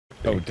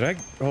Oh,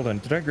 hold on?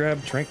 Did I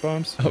grab trank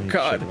bombs? Oh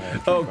god.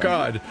 Oh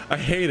god. I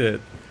hate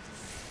it.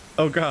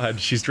 Oh god.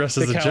 She's dressed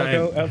as a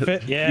giant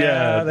outfit.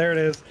 Yeah, there it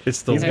is.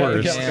 It's the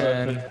worst.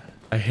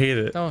 I hate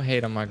it. Don't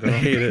hate on my girl. I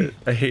hate it.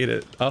 I hate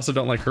it. I also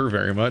don't like her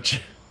very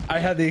much. I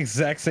had the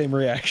exact same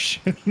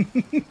reaction.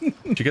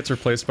 She gets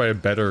replaced by a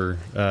better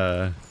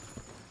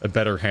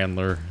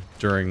handler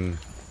during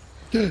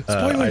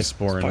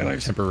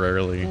Iceborne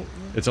temporarily.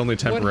 It's only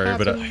temporary,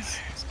 but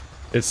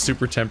it's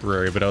super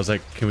temporary. But I was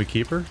like, can we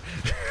keep her?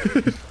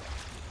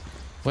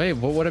 Wait,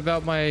 well, what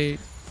about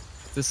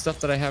the stuff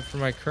that I have for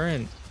my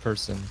current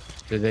person?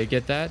 Did they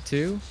get that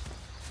too?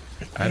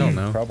 I don't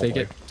know.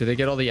 Probably. Do they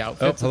get all the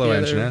outfits? Oh, hello,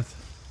 Anjaneth.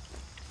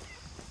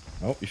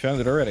 Oh, you found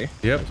it already.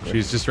 Yep,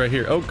 she's just right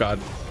here. Oh god.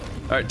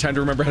 All right, time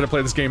to remember how to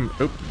play this game.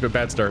 Oop, a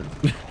bad start.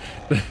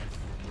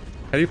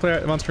 How do you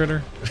play Monster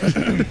Hunter?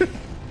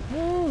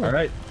 All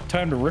right,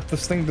 time to rip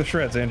this thing to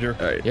shreds, Andrew.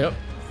 All right. Yep.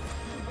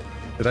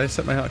 Did I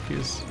set my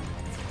hotkeys?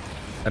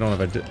 I don't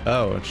know if I did.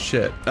 Oh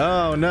shit.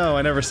 Oh no,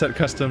 I never set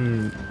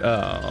custom.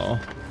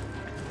 Oh.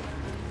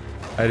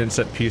 I didn't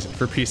set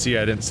for PC.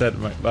 I didn't set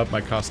up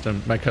my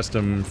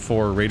custom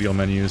 4 radial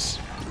menus.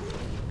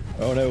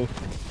 Oh no.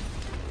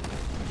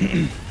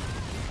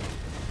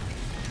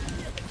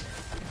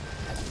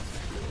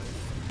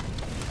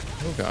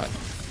 Oh god.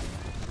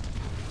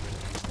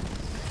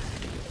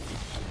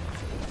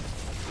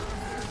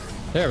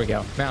 There we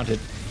go. Mounted.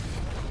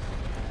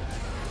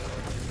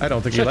 I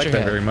don't think you like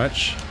that very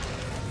much.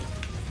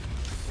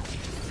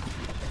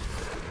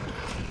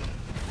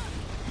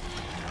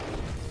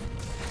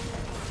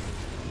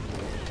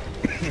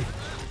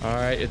 All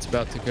right, it's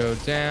about to go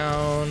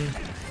down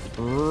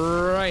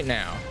right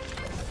now.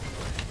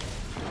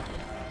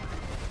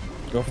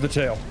 Go for the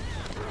tail.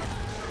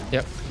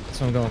 Yep,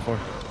 that's what I'm going for.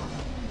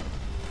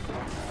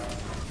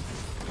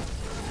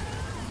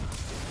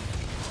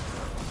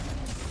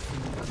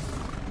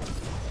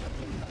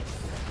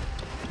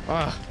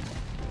 Ah,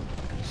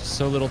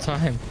 so little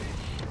time.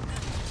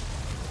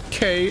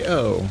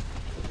 KO.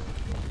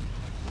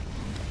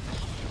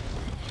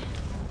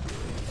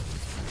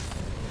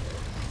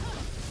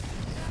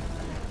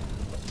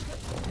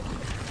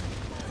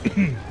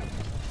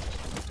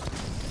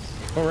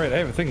 All right, I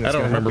have a thing. That's I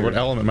don't remember what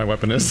element my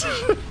weapon is.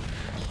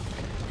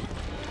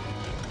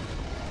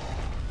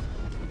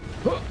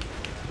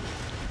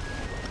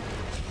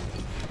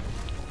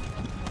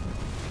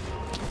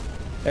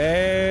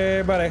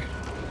 Hey, buddy.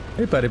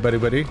 Hey,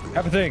 buddy.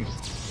 Have a thing.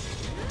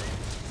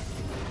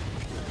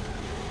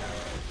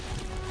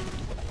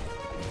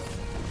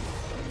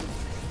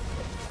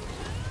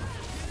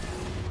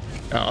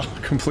 Oh,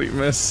 complete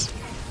miss.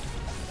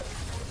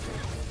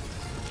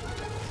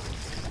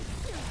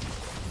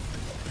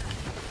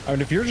 I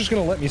mean, if you're just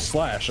gonna let me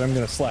slash, I'm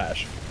gonna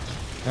slash.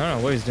 I don't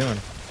know what he's doing.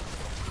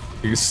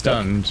 He's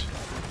stunned.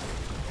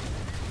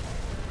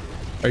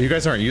 Oh, you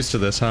guys aren't used to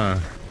this, huh?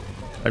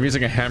 I'm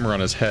using a hammer on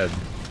his head.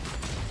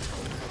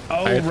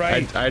 Oh,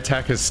 right. I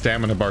attack his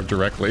stamina bar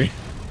directly.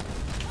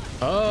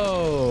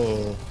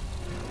 Oh,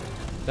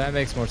 that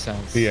makes more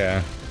sense.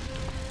 Yeah.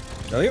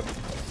 Oh, yep.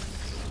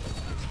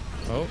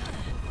 Oh.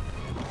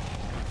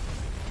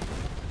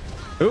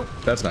 Oop,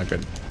 that's not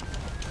good.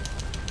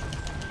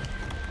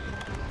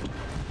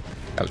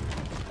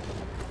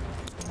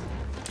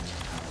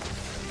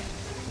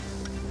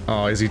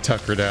 Oh, is he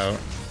tuckered out? You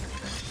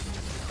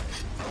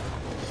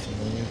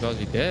thought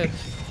he did.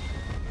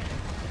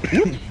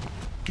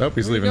 Nope,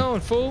 he's Where leaving. You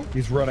going, fool?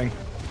 He's running.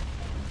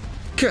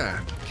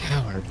 God.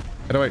 Coward.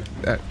 How do I?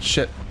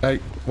 Shit.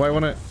 Why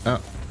won't it?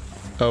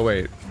 Oh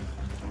wait.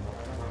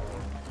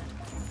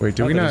 Wait,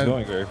 do we not? He's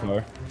going very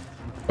far.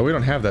 Oh, we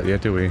don't have that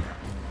yet, do we?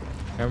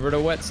 Remember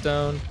the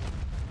whetstone.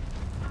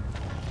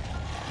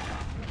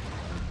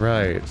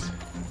 Right.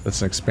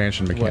 That's an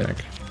expansion mechanic.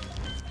 What?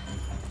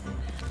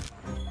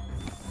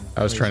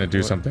 I was trying to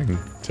do something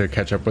to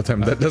catch up with him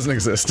that doesn't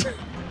exist.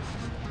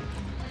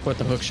 What,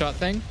 the hook shot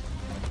thing?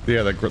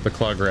 Yeah, the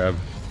claw grab.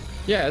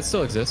 Yeah, it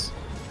still exists.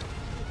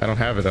 I don't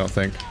have it, I don't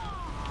think.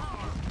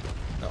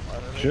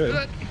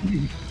 Should.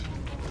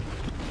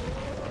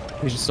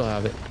 You should still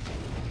have it.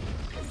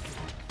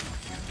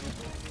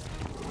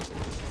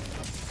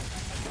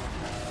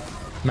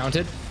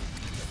 Mounted.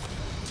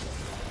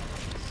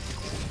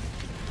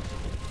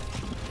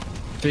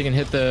 So you can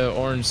hit the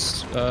orange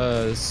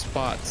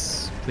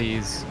spots,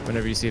 please,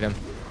 whenever you see them.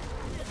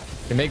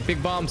 They make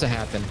big bombs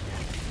happen.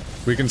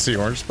 We can see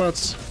orange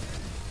spots?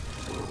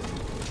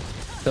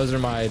 Those are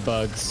my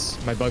bugs,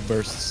 my bug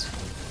bursts.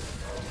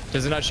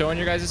 Does it not show on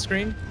your guys'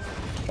 screen?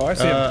 Oh, I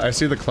see him. I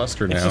see the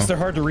cluster now. It's just they're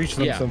hard to reach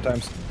them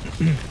sometimes.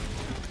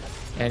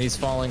 And he's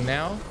falling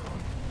now.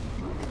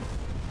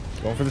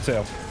 Going for the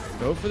tail.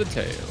 Go for the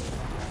tail.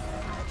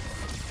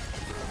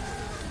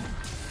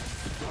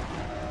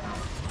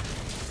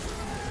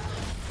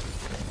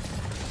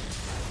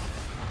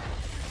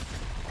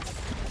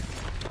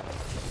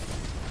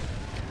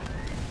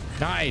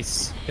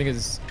 Nice. I think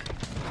it's.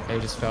 Okay,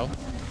 he just fell.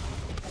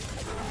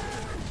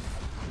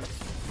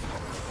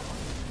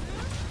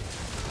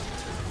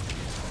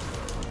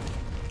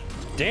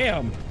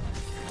 Damn.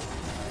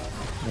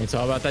 It's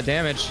all about that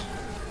damage.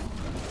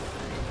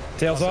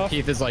 Tails Also, off.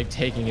 Keith is like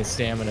taking his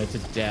stamina to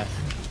death.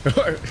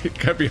 He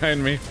got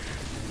behind me.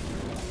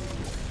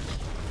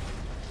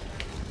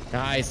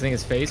 Nice. I think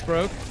his face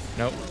broke.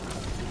 Nope.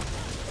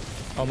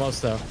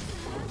 Almost though.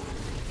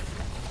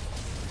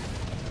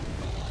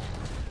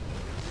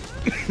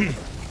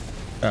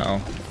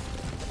 Uh-oh.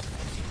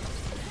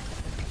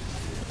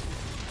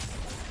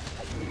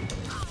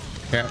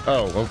 Yeah.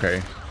 Oh,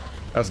 okay.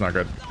 That's not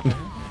good.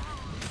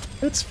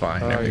 It's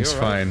fine. Everything's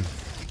you're right. fine.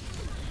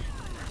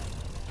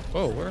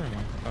 Whoa, where am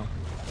I? Oh.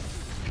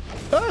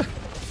 Ah!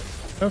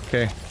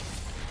 Okay.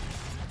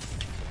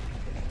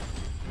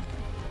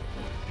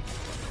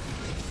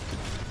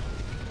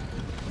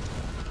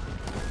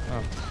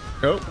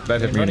 Oh, that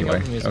hit me running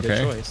anyway. over me is a Okay.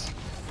 good choice.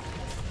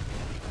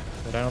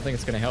 But I don't think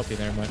it's going to help you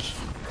there much.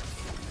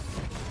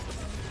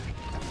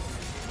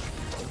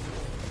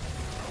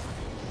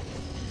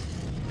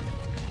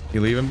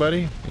 You leaving,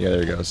 buddy? Yeah,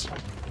 there he goes.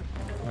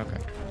 Okay.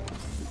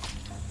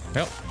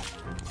 Yep.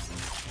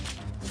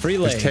 Free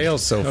leg. His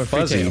tail's so Oh, free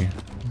fuzzy. tail.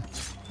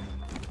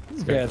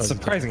 It's very Yeah, it's fuzzy.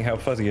 surprising how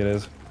fuzzy it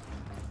is.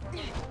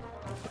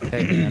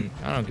 Hey man,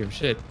 I don't give a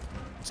shit.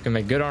 It's gonna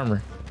make good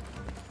armor.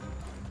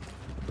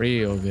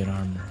 Real good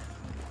armor.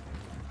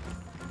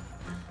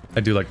 I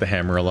do like the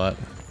hammer a lot.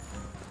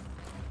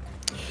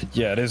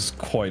 Yeah, it is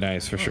quite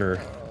nice for sure.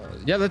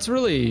 Yeah, that's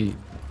really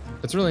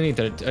neat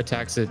that it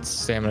attacks its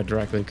stamina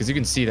directly because you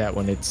can see that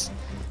when it's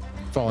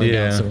falling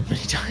down so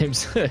many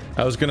times.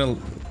 I was gonna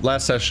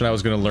last session I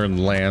was gonna learn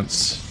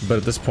Lance, but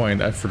at this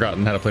point I've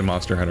forgotten how to play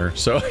Monster Hunter,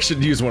 so I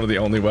should use one of the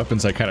only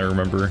weapons I kind of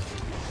remember.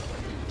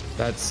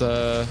 That's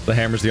the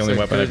hammer's the only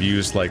weapon I've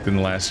used like in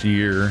the last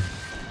year.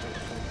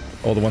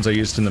 All the ones I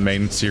used in the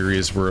main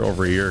series were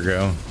over a year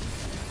ago,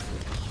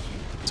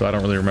 so I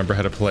don't really remember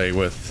how to play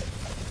with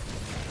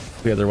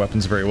the other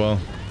weapons very well.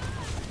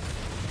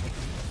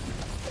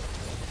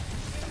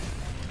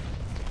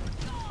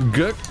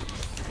 Good.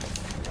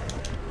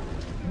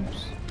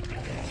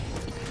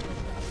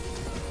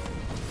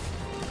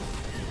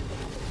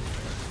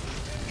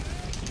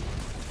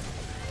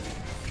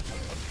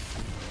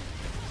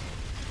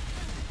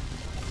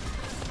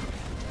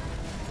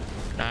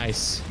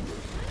 nice.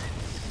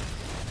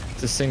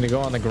 It's this thing to go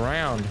on the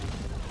ground.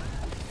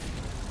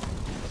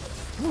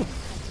 Whew.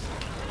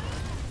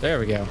 There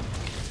we go.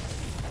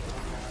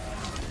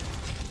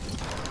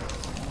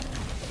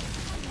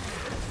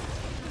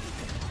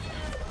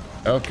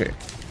 Okay.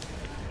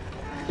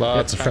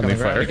 Lots of back on friendly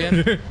the ground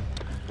fire. again.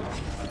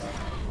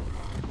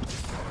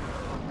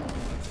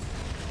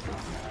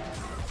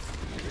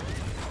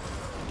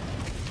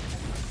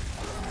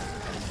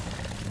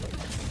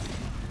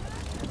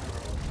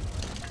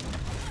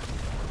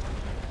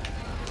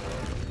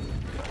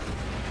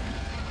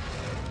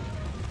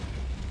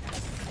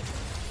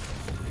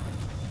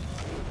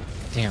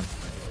 Damn.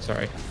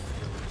 Sorry.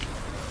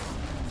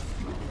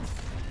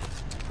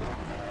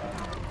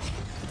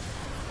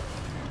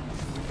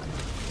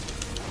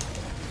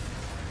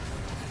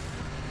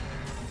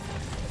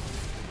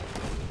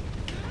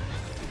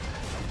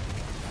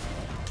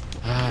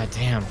 Ah,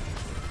 damn.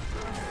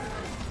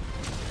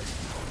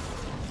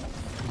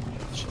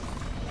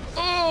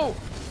 Oh!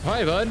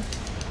 Hi, bud.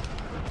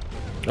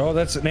 Oh,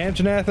 that's an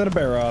Anjanath and a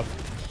Baroth.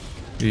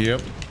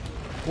 Yep.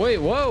 Wait,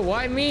 whoa,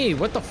 why me?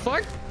 What the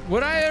fuck?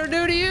 What'd I ever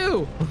do to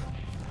you?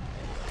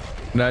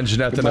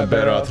 Nanjanath and a Goodbye,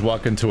 Baroth Baroth.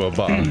 walk into a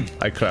bar.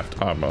 I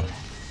craft armor.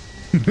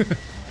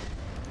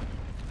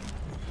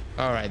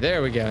 Alright,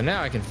 there we go.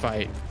 Now I can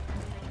fight.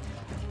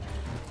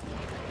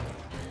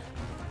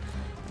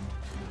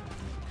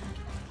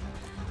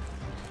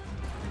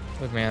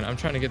 Look, man, I'm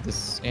trying to get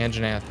this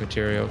Anjanath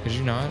material. Could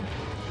you not?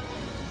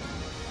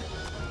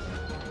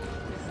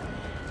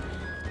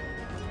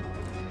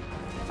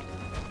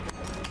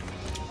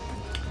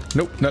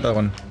 Nope, not that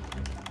one.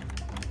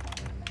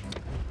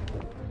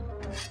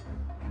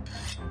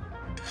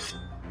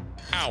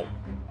 Ow!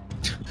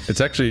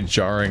 It's actually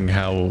jarring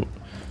how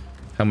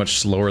much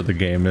slower the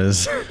game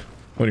is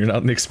when you're not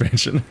in the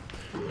expansion.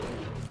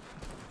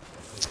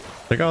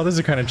 Like, oh, this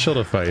is kind of chill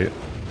to fight.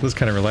 This is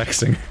kind of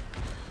relaxing.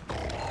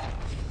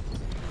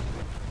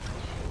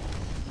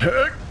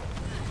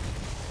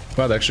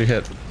 Wow, that actually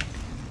hit.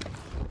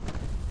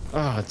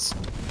 Oh, it's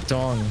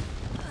dong.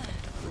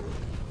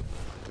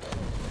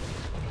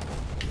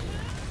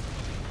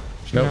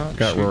 Nope, Not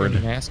got shooting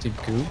roared. Nasty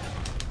goop.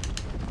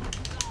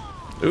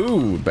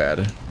 Ooh,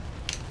 bad.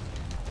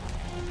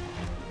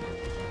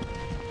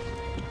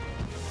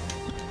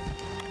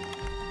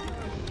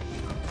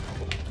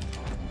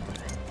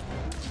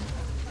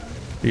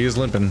 He is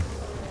limping.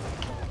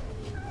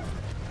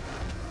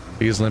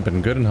 He is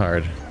limping good and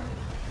hard.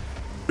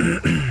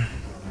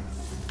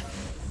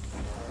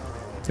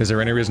 Is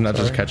there any reason not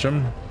to just catch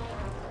him?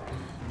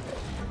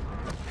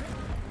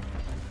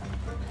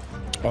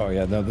 Oh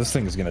yeah, no, this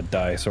thing is gonna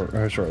die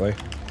shortly.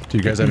 Do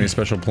you guys have any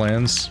special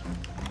plans?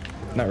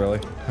 Not really.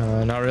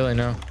 Not really,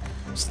 no.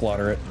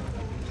 Slaughter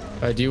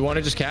it. Do you want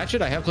to just catch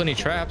it? I have plenty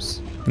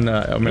traps. No,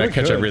 I mean, I We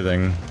catch could.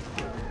 everything.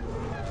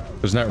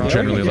 There's not Yeah,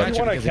 generally we like... If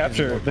you want to because it gives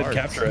you capture, more then parts.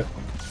 capture it.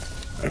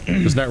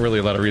 There's not really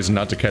a lot of reason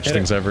not to catch Hit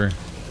things it. ever.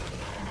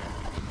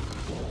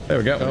 There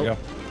we go. There we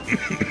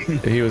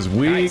go. He was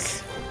weak.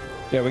 Nice.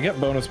 Yeah, we get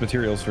bonus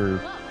materials for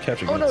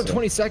catching Oh it, no, so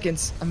 20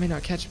 seconds. I may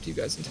not catch up to you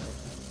guys in time.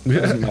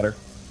 it doesn't matter.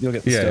 You'll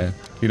get the Yeah,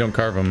 stuff. you don't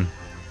carve them.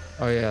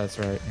 Oh yeah, that's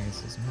right. I guess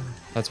it doesn't matter.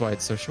 That's why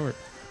it's so short.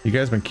 You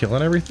guys been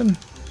killing everything?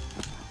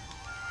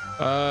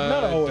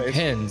 Not always.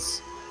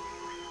 Depends.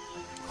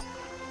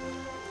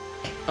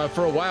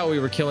 For a while, we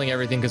were killing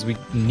everything because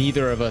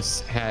neither of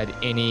us had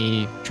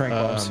any Trank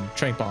bombs.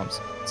 Trank bombs.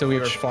 So we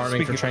were Which,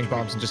 farming for speaking trank of-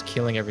 bombs and just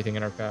killing everything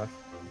in our path.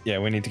 Yeah,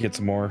 we need to get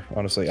some more.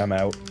 Honestly, I'm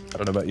out. I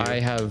don't know about you. I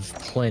have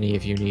plenty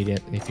if you need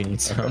it. If you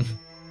need some.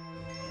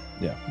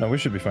 Yeah, no, we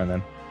should be fine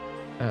then.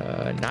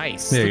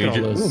 Nice. Yeah, Look you at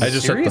all those. I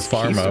just set the serious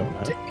farm keystone,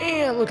 up. huh?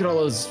 Damn! Look at all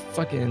those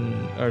fucking.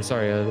 Or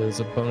sorry, those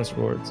bonus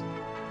rewards.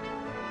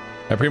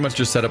 I pretty much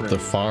just set up the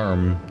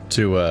farm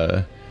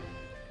to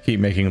keep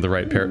making the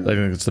right I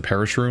think it's the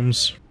parish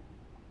rooms.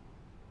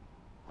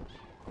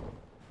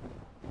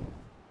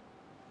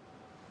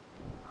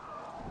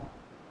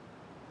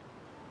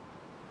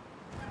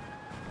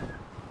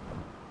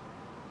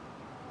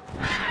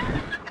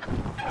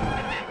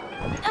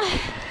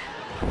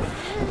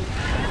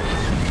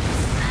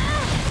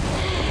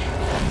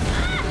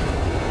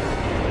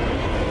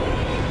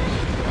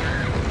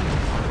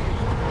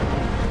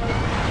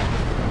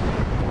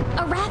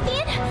 A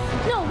Rathian?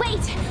 No, wait!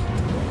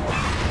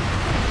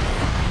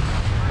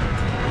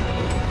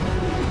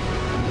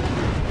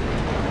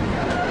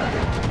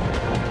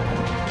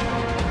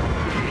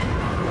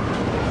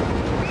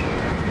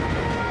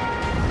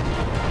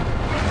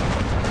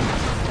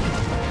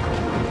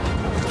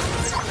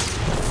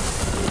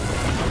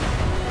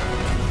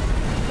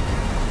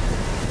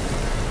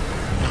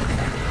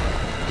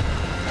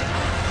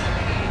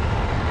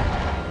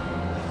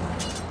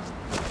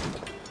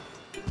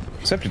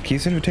 Accepted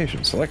keys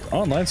invitation. Select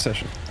online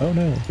session. Oh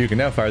no. You can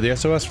now fire the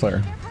SOS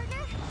flare.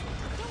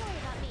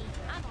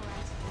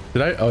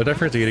 Did I? Oh, did I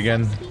forget to eat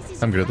again?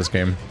 I'm good at this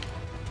game.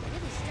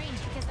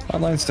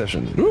 Online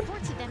session. Join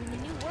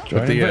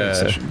With the, invited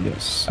session.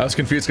 Yes. I was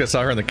confused because I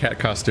saw her in the cat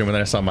costume, and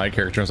then I saw my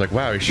character. And I was like,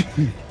 wow,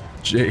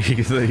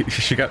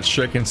 she got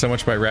shaken so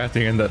much by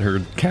Rathian that her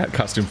cat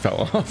costume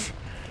fell off.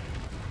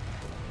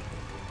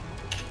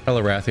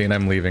 Hello, Rathian.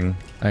 I'm leaving.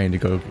 I need to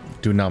go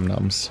do nom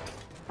noms.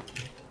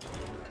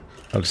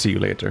 I'll see you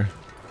later.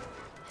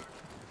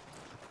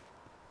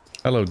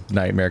 Hello,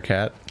 Nightmare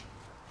Cat.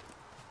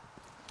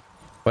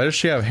 Why does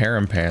she have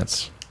harem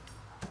pants?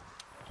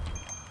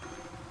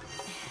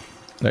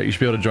 No, you should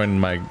be able to join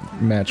my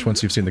match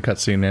once you've seen the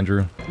cutscene,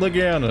 Andrew.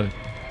 Legiana.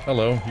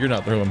 Hello, you're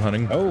not the who I'm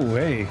hunting. Oh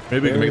hey.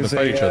 Maybe we can make them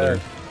fight each other.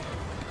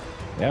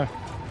 Yeah.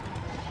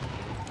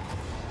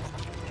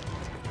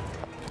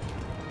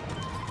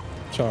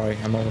 Sorry,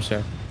 I'm almost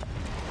there.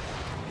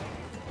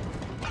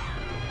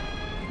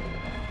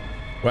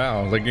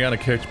 Wow, Legiana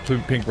kicked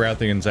Pink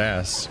Rathian's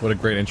ass. What a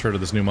great intro to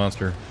this new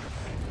monster.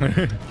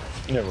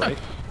 Yeah, right.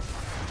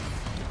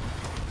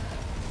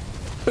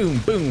 Boom,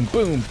 boom,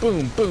 boom,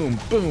 boom, boom,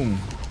 boom.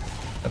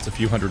 That's a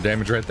few hundred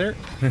damage right there.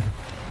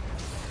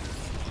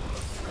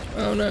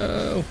 Oh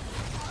no.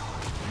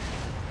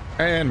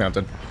 And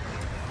mounted.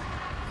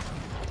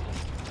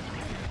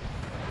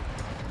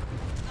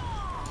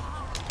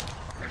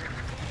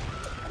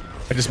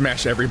 I just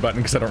mashed every button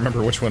because I don't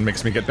remember which one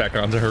makes me get back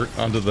onto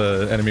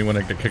the enemy when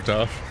I get kicked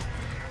off.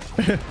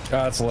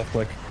 It's a left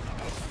click.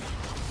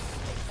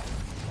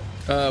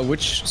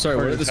 Sorry,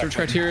 what are the search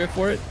criteria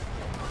for it?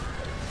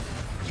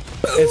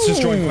 It's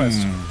just join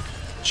quest.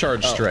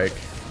 Charge strike.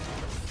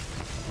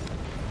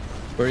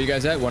 Where are you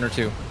guys at? 1 or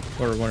 2?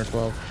 Or 1 or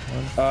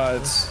 12?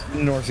 It's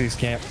northeast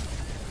camp.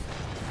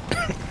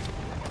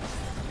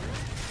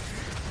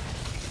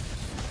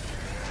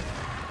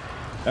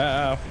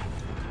 Ow.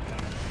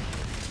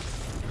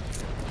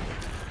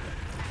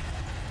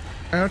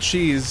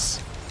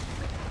 Ouchies.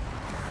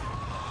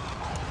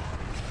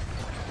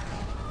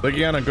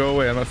 Legiana, go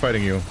away. I'm not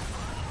fighting you.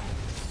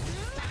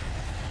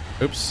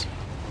 Oops.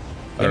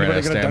 I ran out of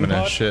Anybody got a gun stamina.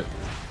 pod? Shit.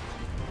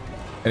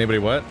 Anybody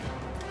what?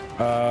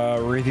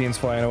 Rathian's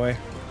flying away.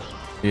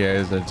 Yeah,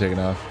 is that taking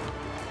off?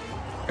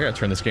 I gotta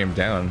turn this game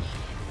down.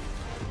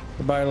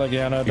 Goodbye,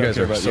 Legiana. You guys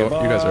are so,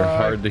 you guys are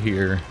hard to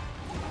hear.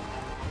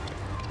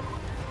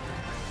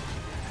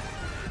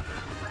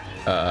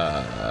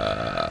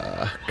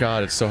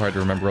 God, it's so hard to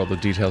remember all the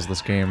details of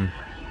this game.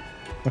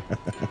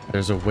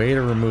 There's a way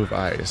to remove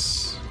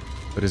ice,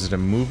 but is it a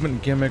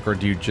movement gimmick or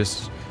do you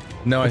just?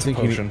 No, It's a I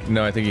think potion.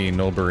 no, I think you need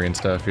Nullberry and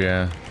stuff.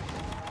 Yeah.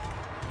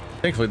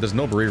 Thankfully, there's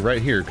Nullberry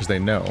right here because they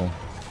know.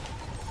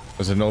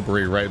 There's a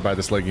Nullberry right by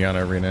this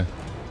Legiana arena,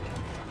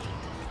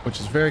 which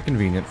is very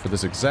convenient for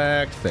this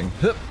exact thing.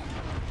 Hup.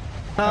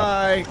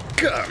 Hi.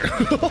 God.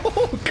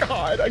 Oh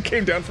God! I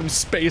came down from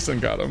space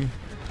and got him.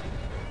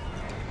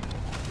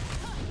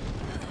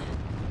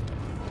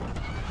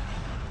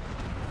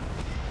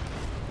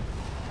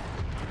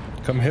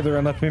 Come hither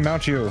and let me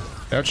mount you.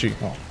 Ouchie.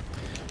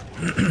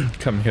 Oh.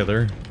 Come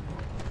hither.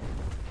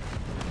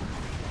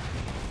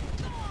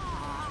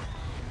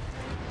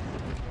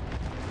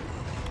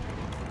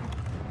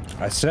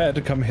 I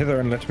said, come hither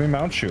and let me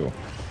mount you.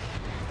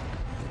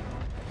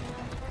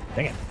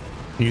 Dang it.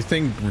 You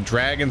think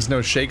dragons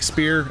know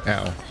Shakespeare?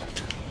 Ow.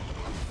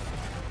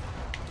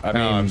 I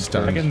mean, I'm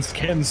stunned. dragons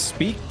can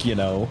speak, you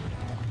know.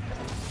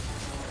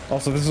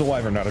 Also, this is a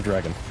wyvern, not a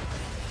dragon.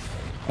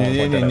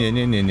 They are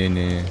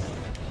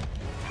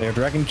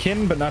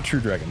dragonkin, but not true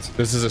dragons.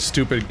 This is a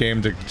stupid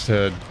game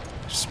to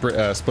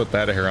split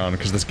that hair on,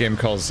 because this game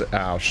calls...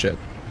 Ow, shit.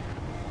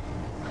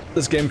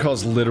 This game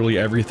calls literally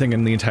everything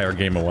in the entire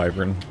game a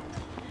wyvern.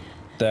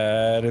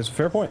 That is a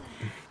fair point.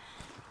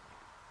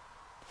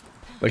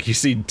 Like, you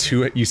see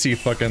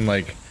fucking,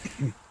 like,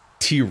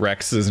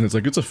 T-Rexes, and it's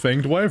like, it's a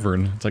fanged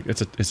wyvern. It's like,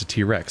 it's a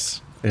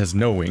T-Rex. It has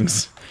no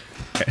wings.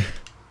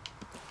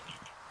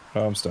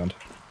 Oh, I'm stunned.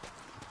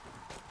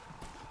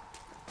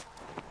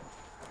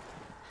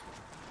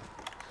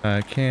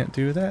 I can't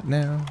do that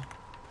now.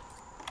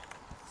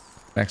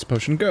 Max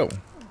potion, go.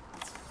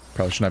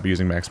 Probably should not be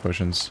using max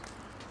potions.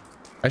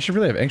 I should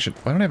really have ancient.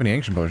 I don't have any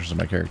ancient potions in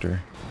my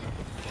character.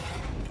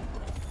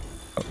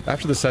 Oh,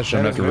 after the session,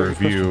 I'm gonna have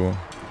to review.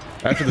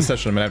 After the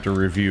session, I'm gonna have to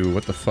review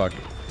what the fuck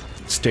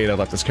state I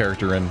left this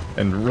character in,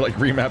 and like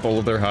remap all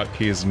of their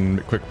hotkeys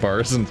and quick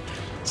bars and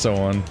so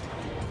on.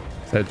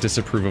 I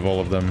disapprove of all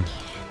of them.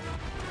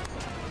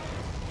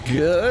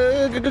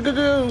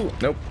 Go.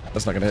 Nope,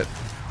 that's not gonna hit.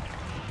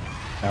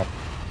 Ow.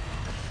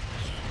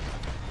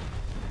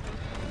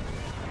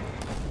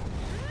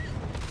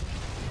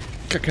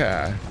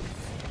 Caca.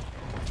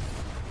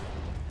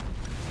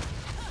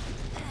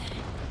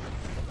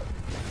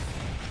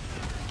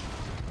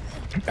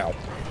 Ow.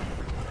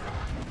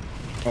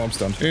 Oh, I'm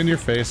stunned. In your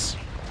face.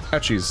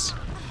 Ouchies.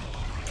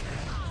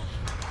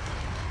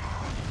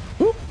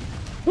 Woo!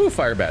 Woo,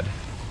 fire bad.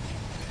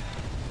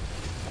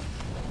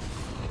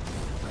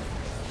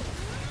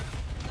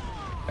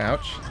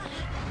 Ouch.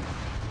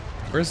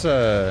 Where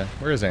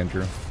is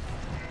Andrew?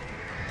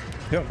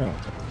 Don't know.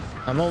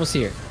 I'm almost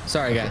here.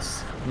 Sorry,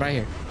 guys. I'm right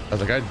here. I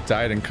was like, I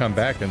died and come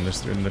back, and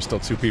there's still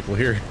 2 people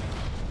here.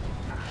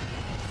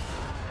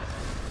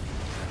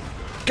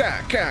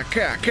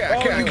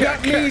 Oh, you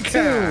got me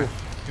too!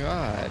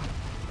 God.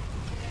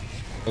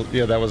 Well,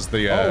 yeah, that was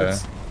the.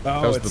 It's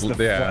the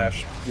yeah.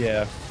 flash.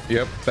 Yeah.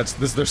 Yep. That's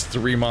this. There's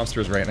 3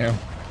 monsters right now.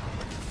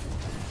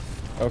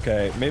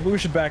 Okay, maybe we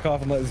should back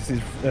off and let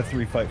the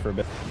 3 fight for a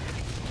bit.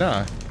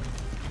 Nah.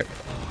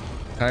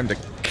 Time to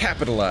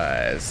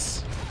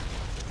capitalize.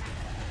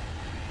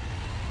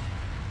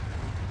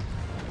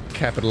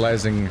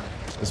 Capitalizing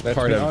is That's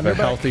part me of on a your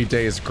back. healthy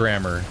day's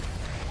grammar.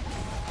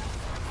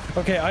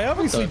 Okay, I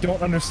obviously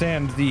don't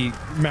understand the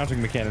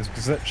mounting mechanics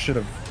because that should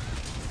have.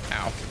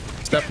 Ow.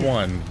 Step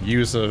 1: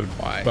 use a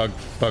bug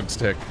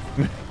stick.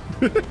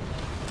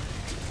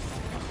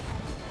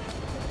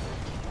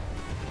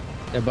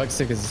 Yeah, bug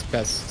stick is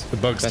best. The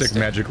bug stick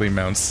magically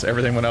mounts.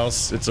 Everything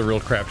else, it's a real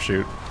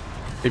crapshoot.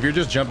 If you're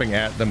just jumping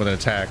at them with an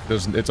attack,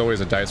 it's always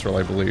a dice roll,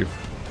 I believe.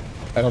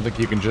 I don't think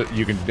you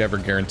can ever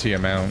guarantee a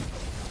mount.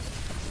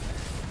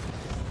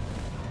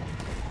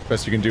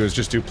 Best you can do is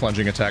just do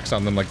plunging attacks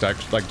on them like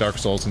Dark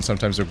Souls, and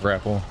sometimes they'll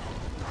grapple.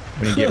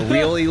 When you get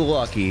really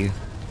lucky.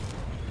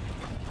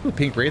 Ooh,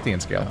 pink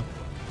Raytheon scale.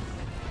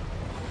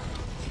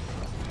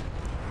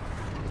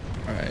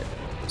 Alright.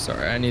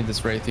 Sorry, I need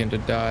this Raytheon to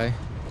die.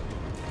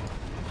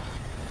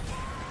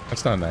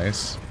 That's not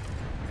nice.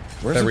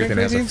 Where's Everything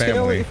the has a Raytheon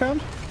scale that you family.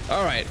 found?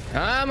 Alright,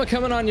 I'm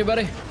coming on you,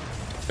 buddy.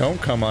 Don't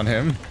come on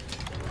him.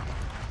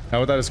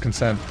 How without his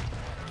consent?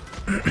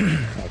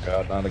 Oh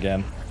god, not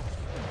again.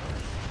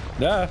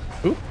 Yeah.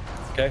 Oop.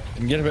 Okay,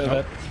 can get a bit of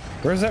that.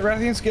 Where's that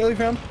Rathian scale you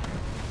found?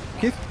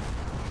 Keith?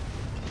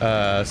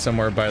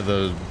 Somewhere by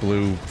the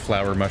blue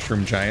flower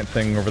mushroom giant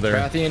thing over there.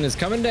 Rathian is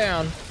coming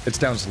down. It's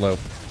down slow.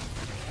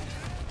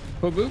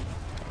 Boop boop.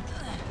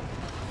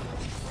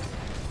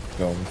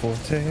 Going full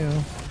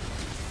tail.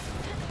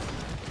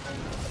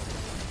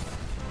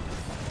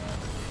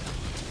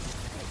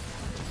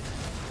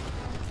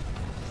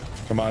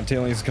 Come on,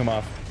 tail needs to come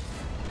off.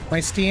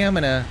 My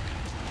stamina.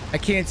 I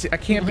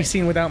can't be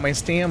seen without my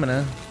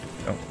stamina.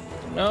 Oh.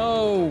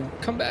 No,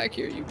 come back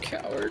here, you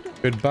coward.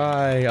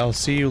 Goodbye. I'll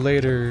see you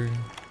later.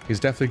 He's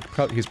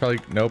definitely he's probably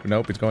nope.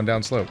 He's going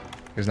down slope.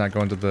 He's not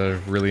going to the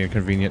really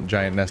inconvenient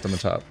giant nest on the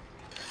top.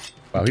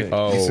 Wow.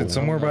 Okay, he said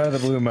somewhere by the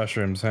blue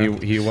mushrooms. Huh?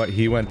 He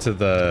went to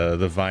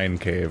the vine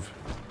cave.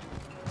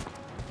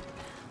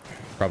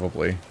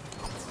 Probably.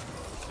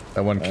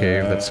 That one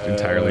cave that's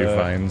entirely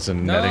vines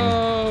and netting.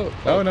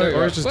 Oh no,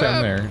 or it's just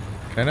down there.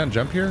 Can I not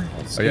jump here?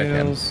 Oh yeah, I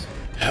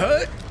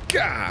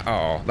can.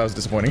 Oh, that was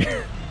disappointing.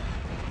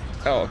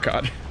 Oh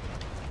god.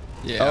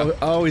 Yeah.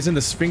 Oh, he's in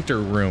the sphincter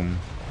room.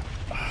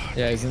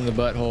 Yeah, he's in the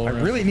butthole. I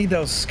really need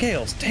those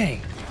scales.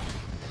 Dang.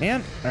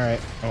 Man. All right.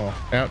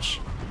 Oh.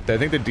 Ouch. I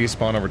think they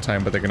despawn over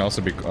time, but they can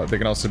also be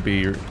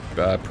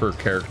per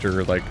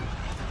character. Like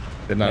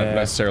they're not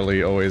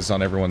necessarily always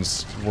on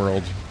everyone's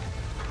world.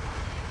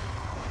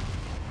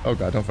 Oh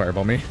god, don't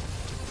fireball me.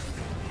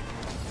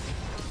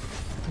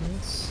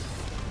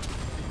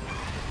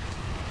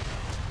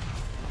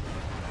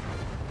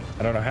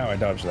 I don't know how I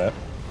dodged that.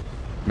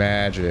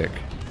 Magic.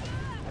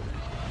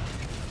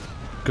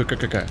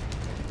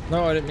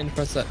 No, I didn't mean to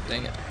press that.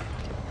 Dang it.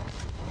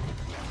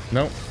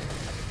 Nope.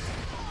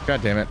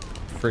 God damn it.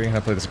 Forgetting how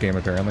to play this game,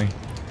 apparently.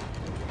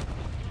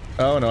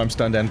 Oh no, I'm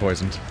stunned and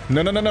poisoned.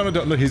 No, no, no, no, no,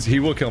 don't. He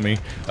will kill me.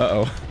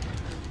 Uh-oh.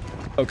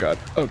 Oh god,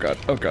 oh god,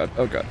 oh god,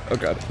 oh god, oh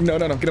god. No,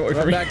 no, no, get away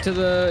from me. Back to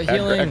the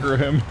healing. Aggro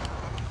him.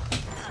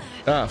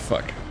 Ah,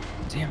 fuck.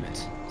 Damn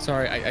it.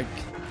 Sorry, I...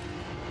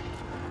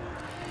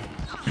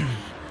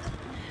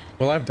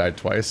 Well, I've died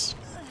twice.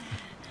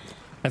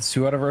 That's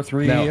 2 out of our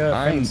 3.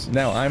 Now, things.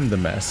 I'm the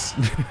mess.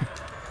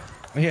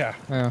 Yeah.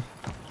 Oh.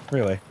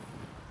 Really.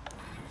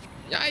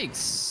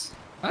 Yikes.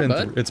 Hi,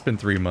 bud. It's been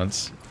 3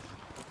 months.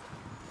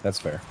 That's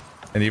fair.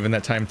 And even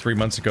that time 3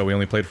 months ago, we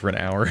only played for an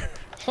hour.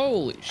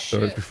 Holy So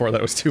shit. before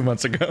that was 2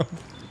 months ago.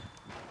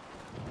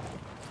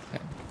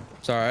 Okay.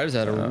 Sorry, I just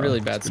had a really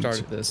bad start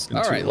at this.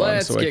 All right, long,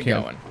 let's so get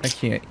going. I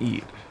can't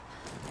eat.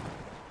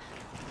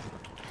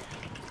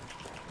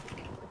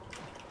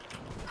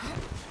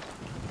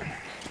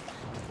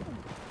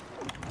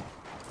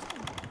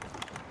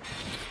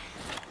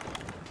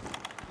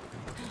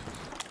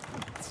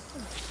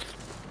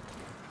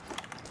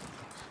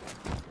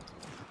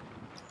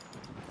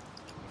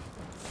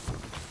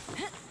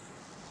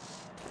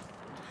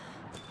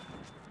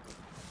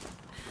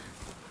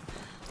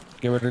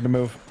 Get ready to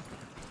move.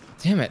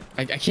 Damn it.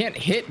 I can't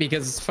hit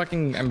because it's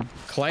fucking... I'm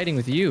colliding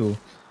with you.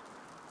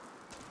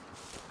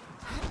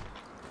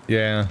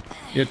 Yeah.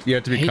 You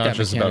have to be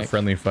conscious about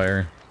friendly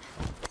fire.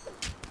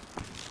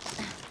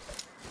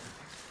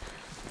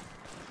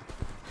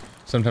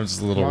 Sometimes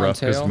it's a little rough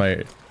because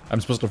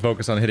I'm supposed to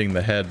focus on hitting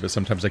the head, but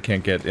sometimes I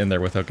can't get in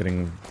there without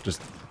getting just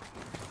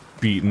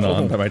beaten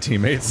on by my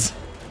teammates.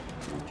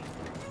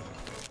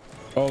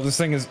 Oh, this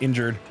thing is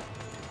injured.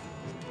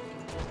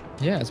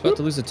 Yeah, it's about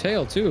to lose a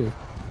tail too.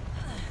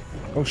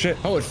 Oh shit.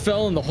 Oh, it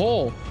fell in the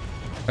hole.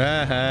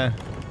 Uh-huh.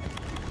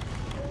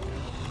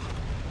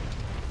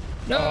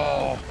 No.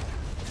 Oh.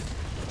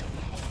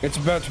 It's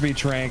about to be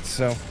tranked,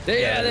 so.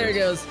 Yeah, there it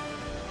goes.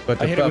 I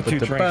hit it with 2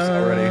 tranks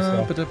already,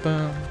 so.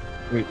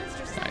 Wait.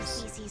 Nice.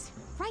 Species.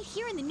 Right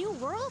here in the new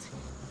world?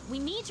 We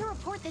need to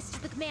report this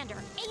to the commander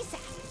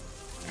ASAP.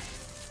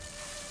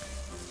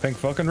 Pink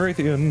fucking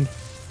Raytheon.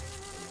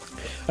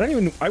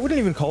 I wouldn't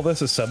even call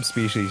this a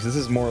subspecies. This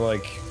is more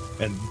like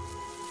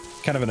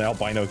kind of an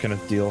albino kind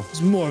of deal. It's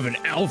more of an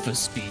alpha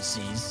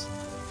species.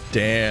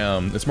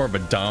 Damn, it's more of a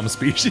dom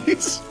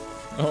species.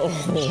 Oh.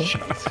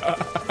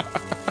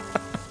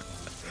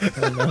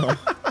 Oh no.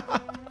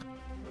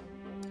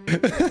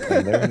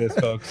 And there it is,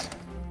 folks.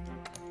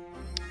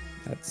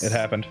 It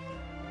happened.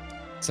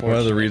 One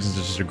of the reasons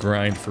is just to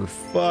grind for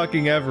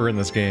fucking ever in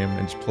this game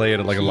and just play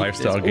it like a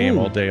lifestyle game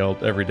all day,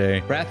 every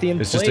day. Rathian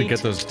it's just to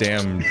get those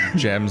damn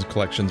gems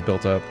collections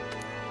built up.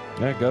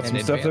 Yeah, got some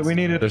stuff that we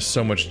needed. There's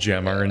so much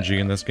gem RNG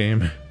in this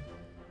game.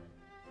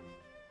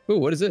 Ooh,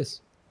 what is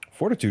this?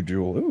 Fortitude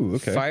jewel. Ooh,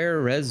 okay.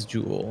 Fire res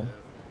jewel.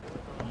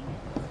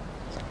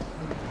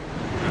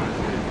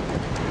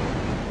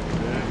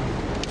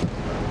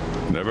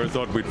 Never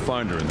thought we'd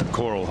find her in the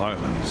Coral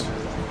Highlands.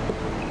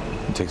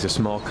 It takes a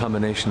small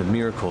combination of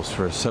miracles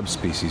for a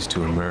subspecies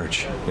to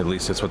emerge. At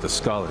least that's what the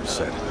scholars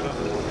said.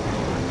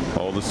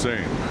 All the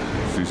same,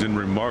 she's in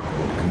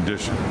remarkable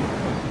condition.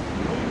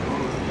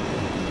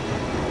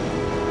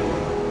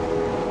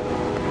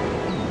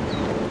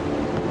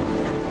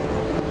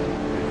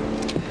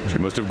 She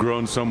must have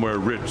grown somewhere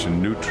rich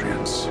in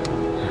nutrients.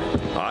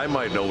 I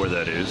might know where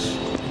that is.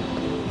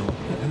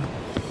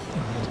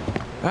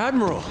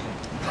 Admiral!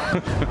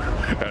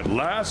 At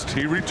last,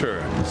 he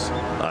returns.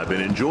 I've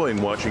been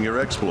enjoying watching your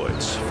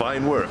exploits.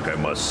 Fine work, I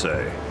must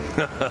say.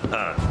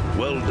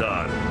 Well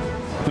done.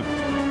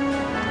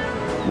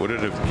 Would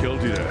it have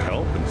killed you to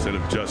help instead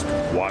of just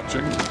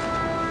watching?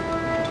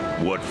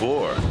 What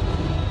for?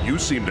 You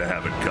seem to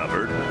have it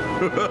covered.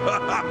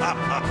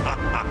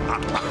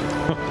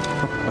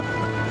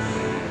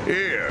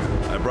 Here,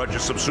 I brought you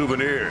some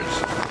souvenirs.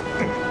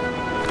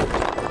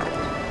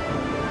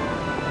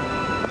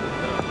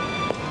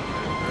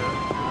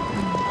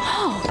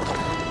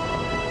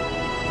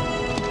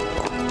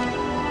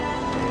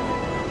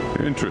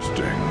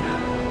 Interesting.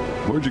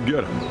 Where'd you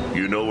get them?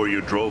 You know where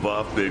you drove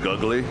off, Big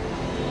Ugly?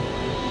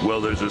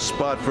 Well, there's a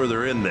spot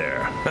further in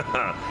there,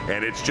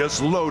 and it's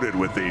just loaded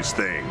with these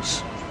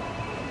things.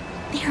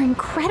 They're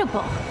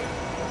incredible.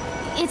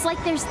 It's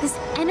like there's this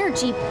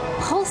energy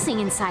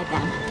pulsing inside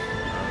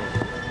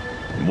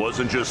them.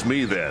 Wasn't just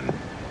me then.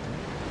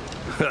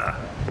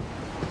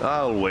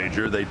 I'll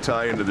wager they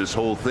tie into this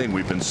whole thing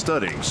we've been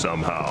studying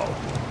somehow.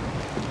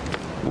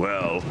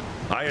 Well,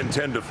 I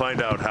intend to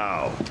find out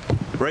how.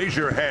 Raise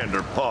your hand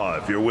or paw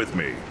if you're with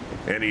me.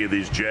 Any of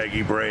these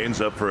jaggy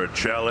brains up for a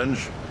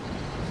challenge?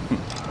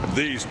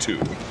 These two.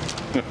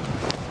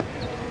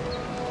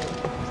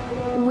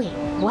 Wait,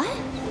 what?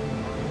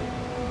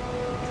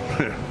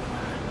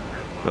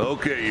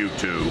 Okay, you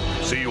two.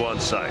 See you on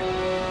site.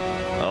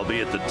 I'll be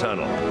at the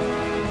tunnel.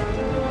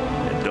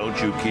 And don't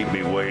you keep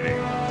me waiting.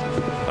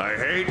 I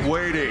hate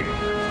waiting.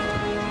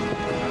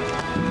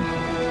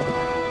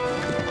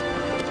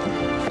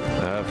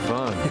 Have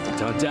fun.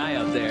 Don't die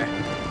out there.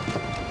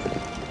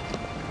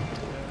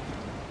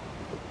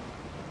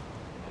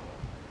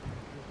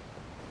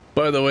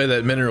 By the way,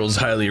 that mineral is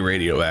highly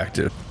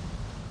radioactive.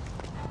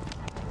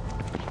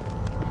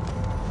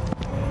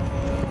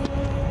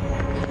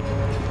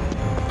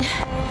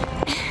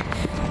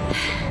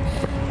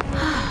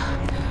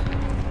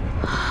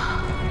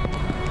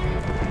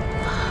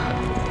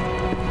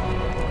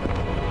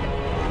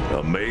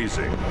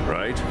 Amazing,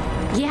 right?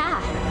 Yeah.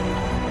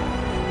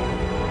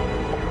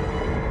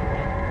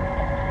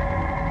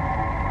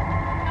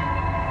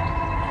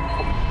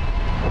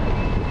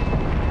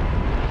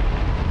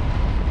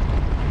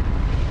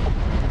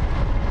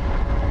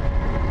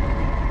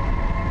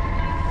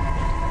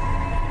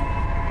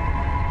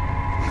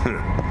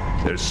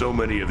 There's so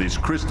many of these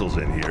crystals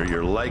in here,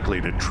 you're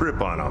likely to trip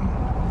on them.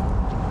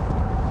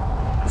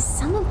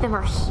 Some of them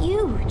are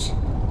huge.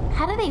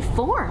 How do they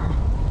form?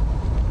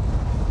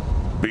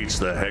 Beats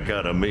the heck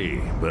out of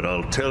me, but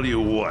I'll tell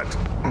you what.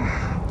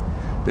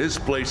 This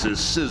place is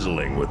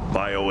sizzling with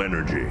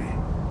bioenergy.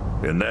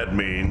 And that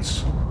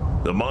means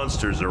the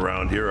monsters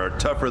around here are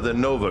tougher than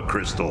Nova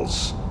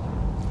crystals.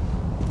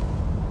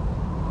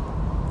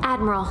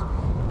 Admiral,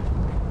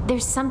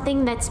 there's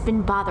something that's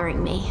been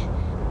bothering me.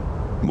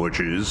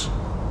 Which is?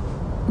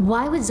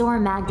 Why would Zora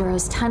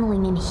Magdaros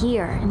tunneling in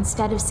here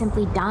instead of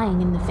simply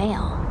dying in the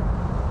Vale?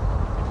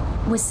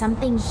 Was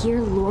something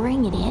here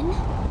luring it in?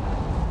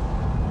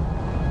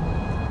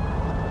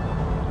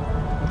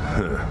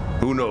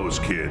 Who knows,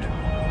 kid?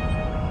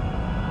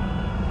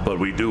 But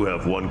we do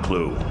have one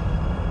clue.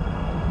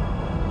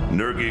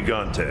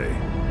 Nergigante.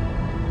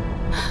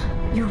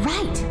 You're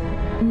right.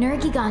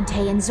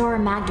 Nergigante and Zora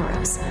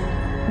Magdaros.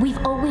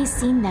 We've always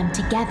seen them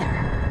together.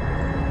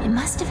 It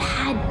must have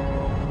had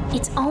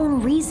its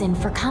own reason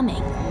for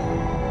coming.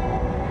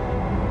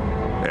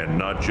 And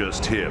not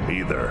just him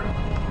either.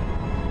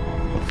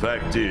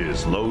 Fact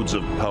is, loads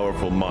of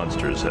powerful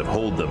monsters have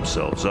holed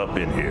themselves up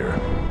in here.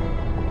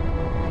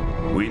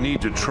 We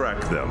need to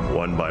track them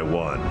one by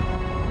one.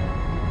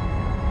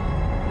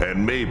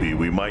 And maybe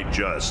we might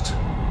just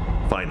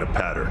find a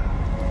pattern.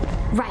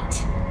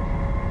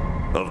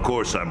 Right. Of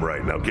course I'm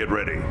right. Now get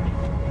ready.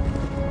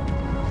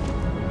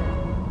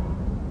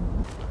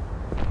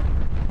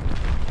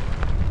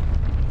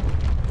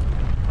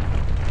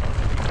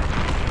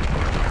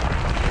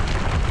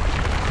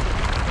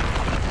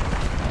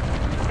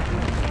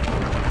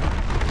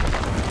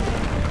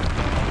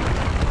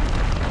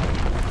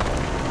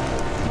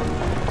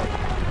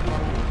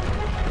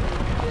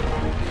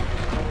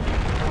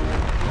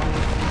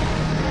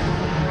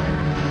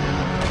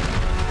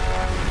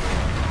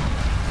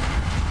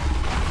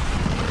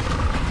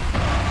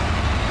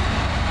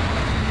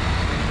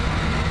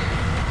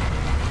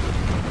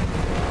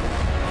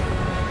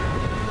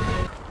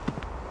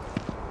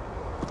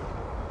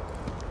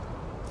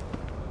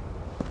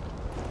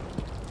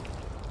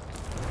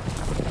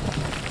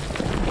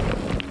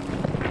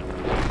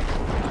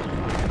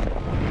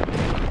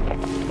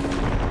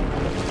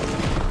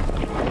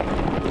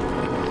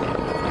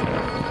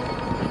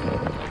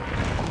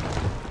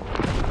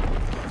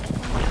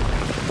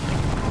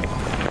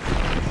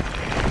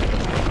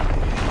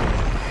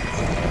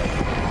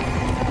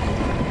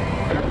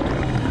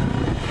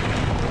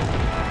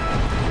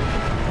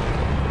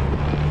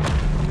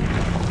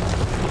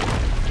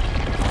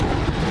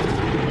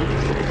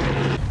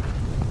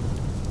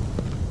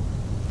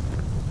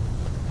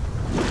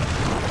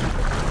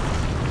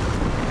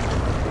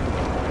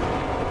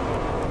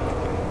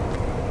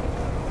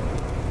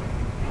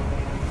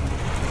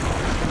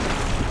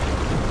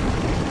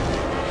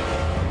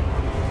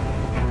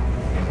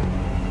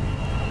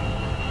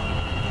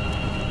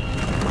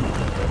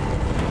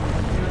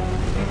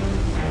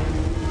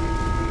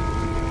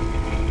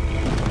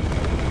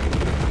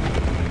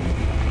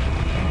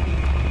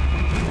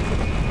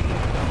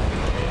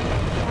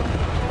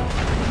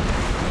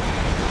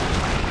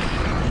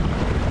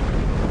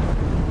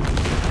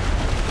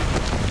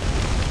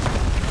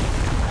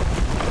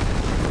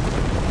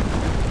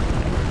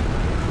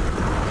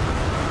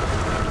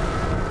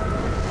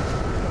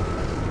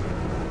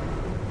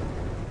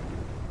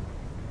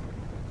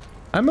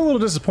 I'm a little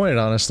disappointed,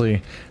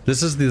 honestly.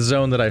 This is the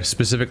zone that I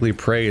specifically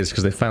praised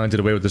because they finally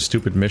did away with the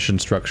stupid mission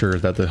structure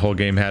that the whole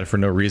game had for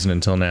no reason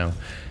until now.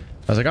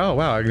 I was like, oh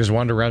wow, I can just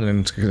wander around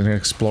and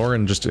explore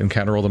and just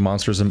encounter all the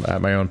monsters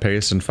at my own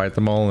pace and fight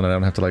them all, and I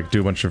don't have to like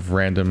do a bunch of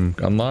random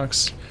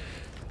unlocks.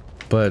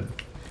 But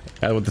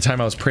at the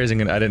time I was praising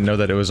it, I didn't know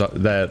that it was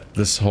that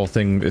this whole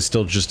thing is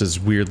still just as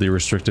weirdly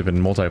restrictive in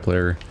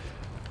multiplayer.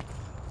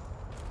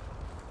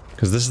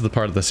 Because this is the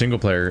part of the single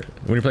player,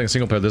 when you're playing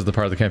single player, this is the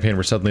part of the campaign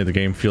where suddenly the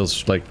game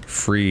feels like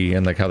free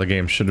and like how the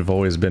game should have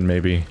always been,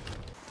 maybe.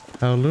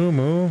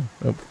 Aolumu.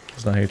 Oh,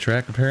 it's not a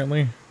track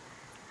apparently.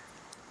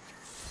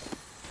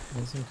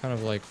 Some kind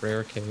of like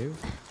rare cave.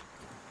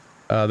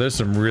 There's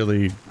some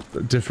really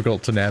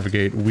difficult to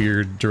navigate,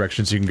 weird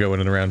directions you can go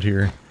in and around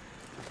here.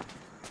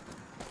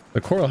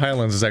 The Coral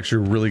Highlands is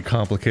actually really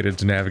complicated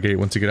to navigate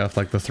once you get off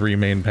like the 3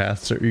 main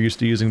paths that you're used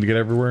to using to get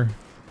everywhere.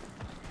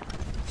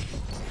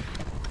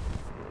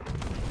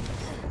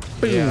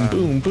 Boom, Yeah.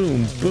 boom,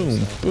 boom, boom,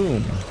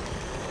 boom.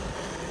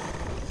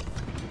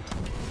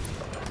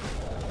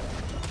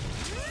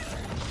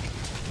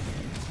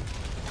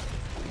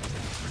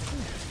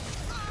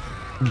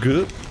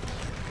 Good.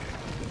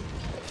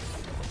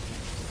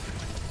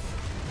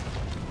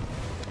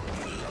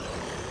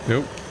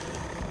 Nope.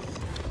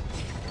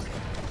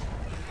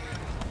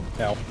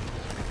 Ow.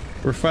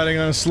 We're fighting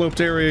on a sloped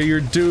area.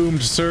 You're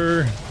doomed,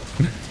 sir.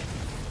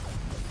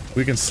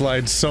 We can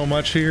slide so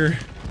much here.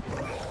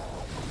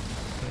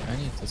 I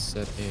need to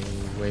set a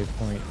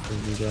waypoint for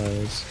you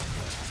guys.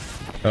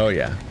 Oh,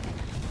 yeah.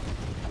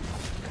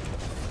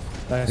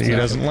 Nice. He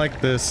doesn't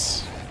like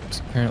this.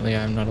 Apparently,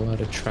 I'm not allowed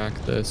to track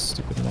this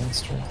stupid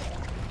monster.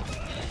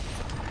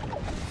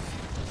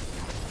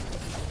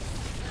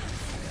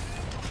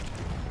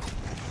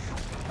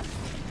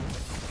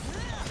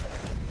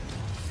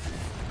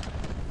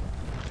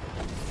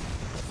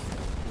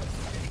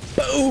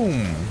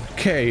 Boom!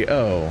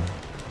 KO.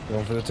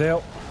 Going for the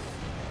tail.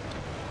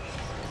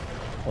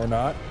 Or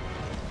not.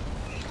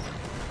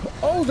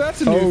 Oh,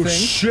 that's a new Oh, thing.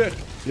 shit.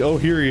 Oh,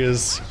 here he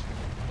is.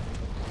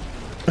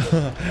 A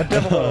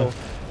Deviljho.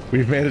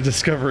 We've made a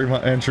discovery,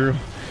 Andrew.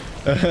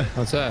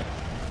 What's that?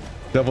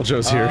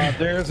 Deviljho's here.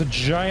 There's a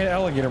giant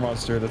alligator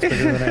monster that's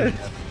bigger than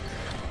Andrew.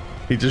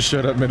 He just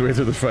showed up midway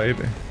through the fight.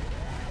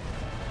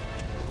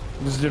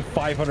 Just did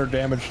 500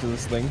 damage to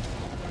this thing.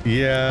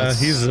 Yeah,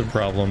 he's a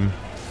problem.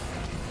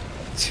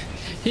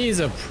 He's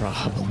a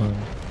problem.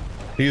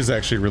 He's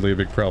actually really a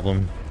big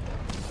problem.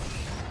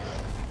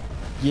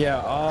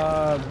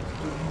 Yeah,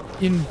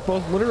 in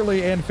both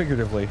literally and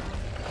figuratively.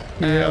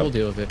 Yeah, we'll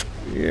deal with it.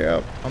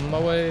 Yep. On my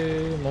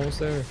way, I'm almost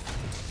there.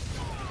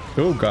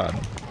 Oh god.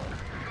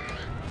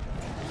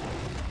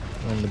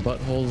 In the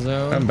butthole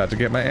zone. I'm about to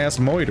get my ass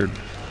moitered.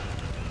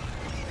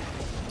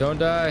 Don't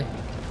die.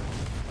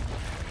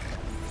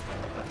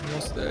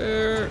 Almost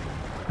there.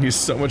 He's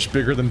so much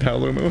bigger than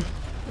Paolumu.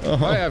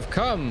 Oh, I have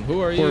come.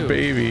 Who are poor you?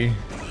 baby.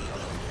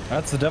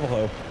 That's the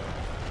Deviljho.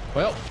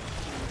 Well.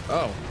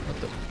 Oh,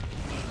 what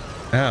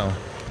the? Ow.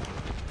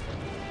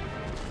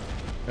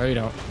 No, you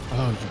don't.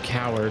 Oh, you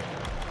coward.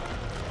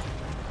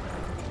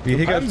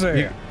 He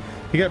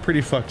got pretty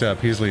fucked up.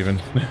 He's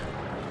leaving.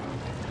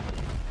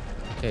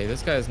 Okay,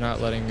 this guy's not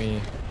letting me.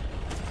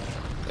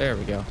 There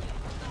we go.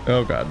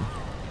 Oh god.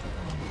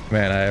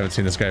 Man, I haven't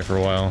seen this guy for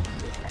a while.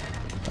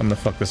 I'm gonna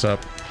fuck this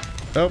up.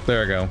 Oh,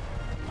 there I go.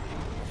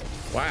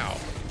 Wow.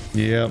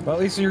 Yep. Well,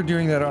 at least you're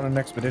doing that on an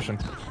expedition.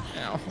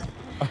 Ow.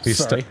 Oh, He,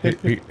 sorry.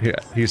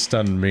 he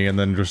stunned me and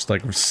then just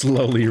like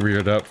slowly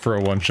reared up for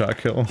a one-shot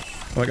kill.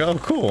 I'm like, oh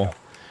cool.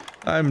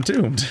 I'm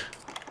doomed.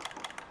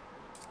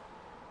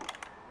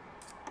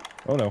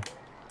 Oh no.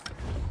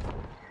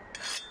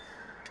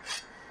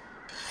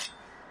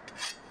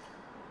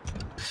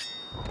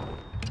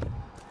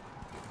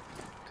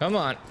 Come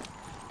on.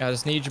 I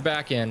just need you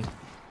back in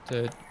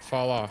to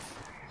fall off.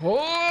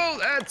 Oh,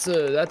 that's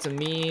a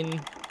mean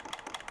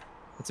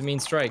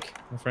strike,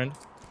 my friend.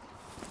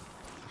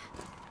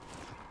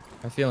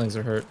 My feelings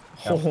are hurt.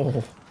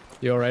 Oh,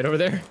 you all right over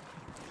there?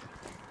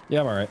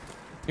 Yeah, I'm alright.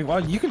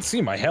 Well, you can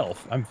see my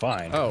health. I'm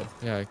fine. Oh,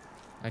 yeah,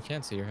 I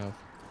can see your health.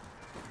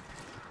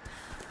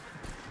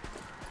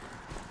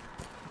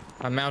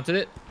 I mounted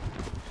it.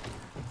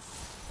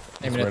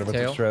 Aiming right at the about to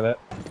tail. destroy that.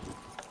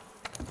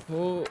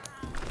 Oh.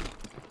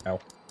 Ow.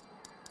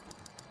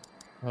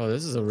 Oh,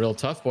 this is a real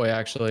tough boy,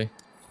 actually.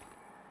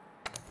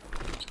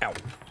 Ow.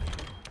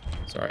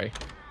 Sorry.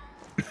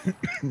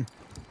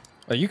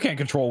 You can't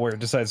control where it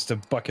decides to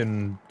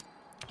fucking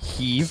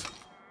heave.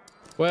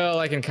 Well,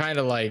 I can kind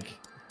of like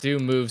do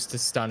moves to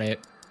stun it.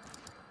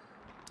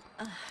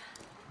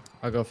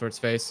 I'll go for its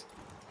face.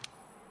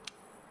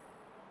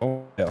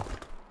 Oh, yeah.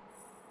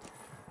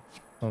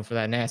 Going for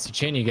that nasty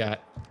chin you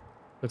got.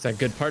 Looks like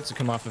good parts will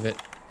come off of it.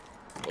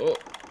 Oh.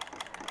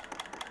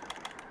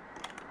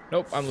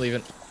 Nope, I'm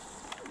leaving.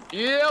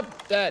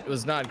 Yep, that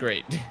was not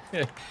great.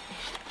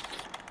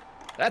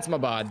 That's my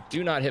bod.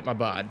 Do not hit my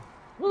bod.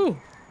 Woo.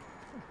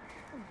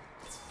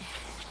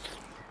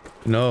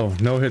 No,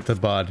 no hit the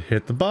bod.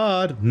 Hit the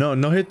bod. No,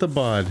 no hit the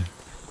bod.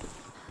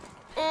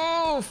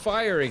 Oh,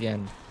 fire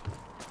again.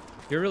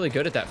 You're really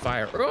good at that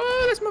fire.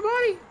 Oh, that's my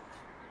body.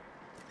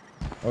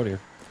 Oh dear.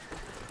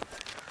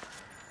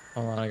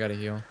 Hold on, I gotta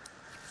heal.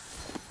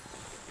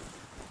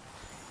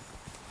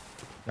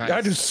 Nice.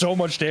 I do so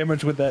much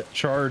damage with that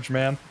charge,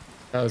 man.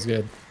 That was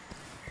good.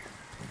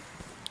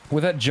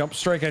 With that jump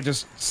strike, I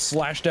just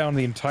slash down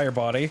the entire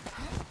body.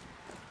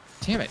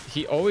 Damn it.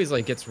 He always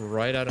like gets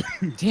right out of...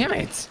 Damn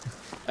it.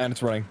 And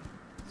it's running.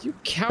 You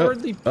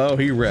cowardly... Oh,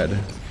 he read.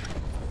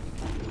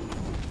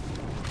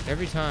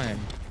 Every time.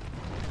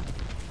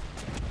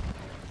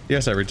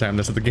 Yes, every time.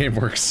 That's how the game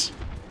works.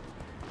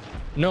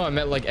 No, I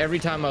meant like every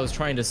time I was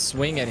trying to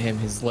swing at him,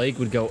 his leg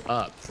would go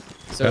up.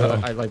 So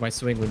I like my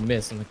swing would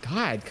miss. I'm like,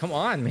 God, come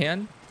on,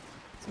 man.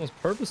 It's almost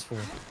purposeful.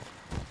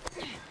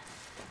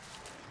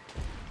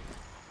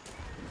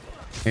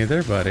 Hey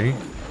there, buddy.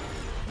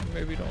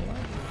 Maybe don't like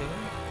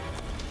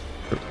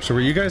it. So were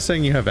you guys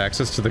saying you have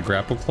access to the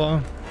grapple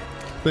claw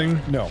thing?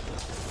 No.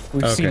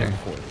 We've seen it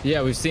before.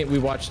 Yeah, we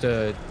watched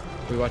a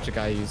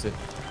guy use it.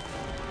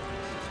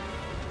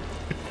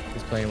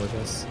 He's playing with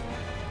us.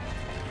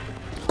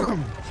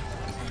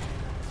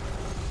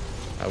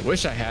 I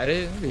wish I had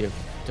it. It'd be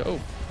dope.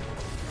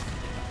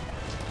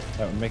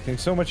 That would make things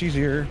so much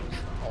easier.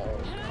 Oh,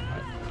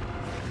 God.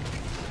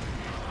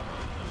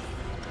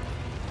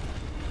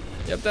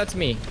 Yep, that's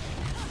me.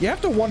 You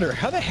have to wonder,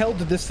 how the hell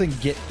did this thing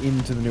get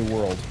into the new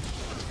world?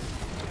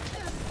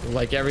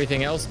 Like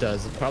everything else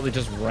does. It probably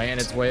just ran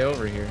its way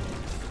over here.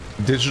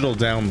 Digital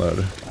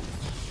download.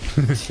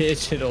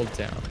 Digital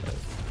download.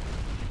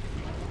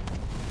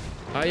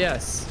 Ah,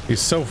 yes. He's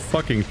so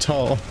fucking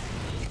tall.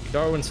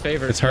 Darwin's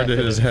favorite. It's hard to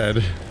hit his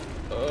head.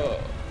 Oh.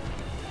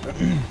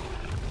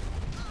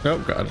 Oh,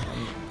 God.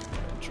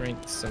 Drink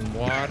some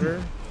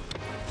water.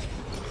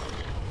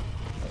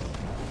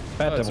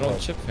 Bad It's an Deviljho. old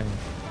chip thing.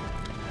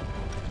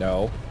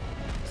 No.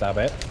 Stop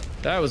it.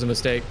 That was a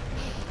mistake.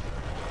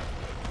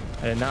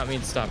 I did not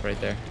mean to stop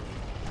right there.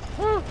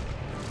 Cover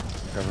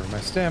my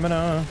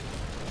stamina.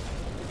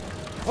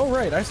 Oh,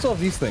 right. I still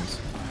have these things.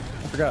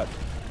 I forgot.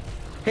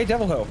 Hey,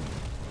 Deviljho.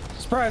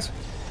 Surprise.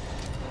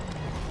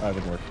 Oh, that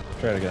didn't work.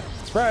 Try it again.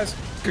 Surprise.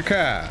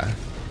 Kaka.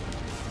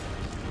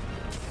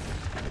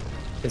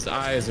 His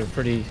eyes are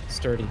pretty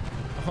sturdy.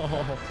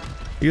 Oh,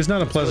 He's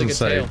not a pleasant really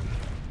sight. good tail.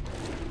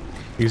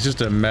 He's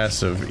just a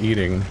mess of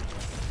eating.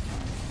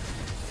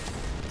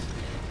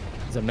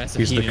 He's a mess of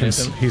He's the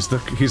hedonism. he's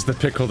the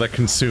pickle that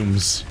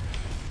consumes.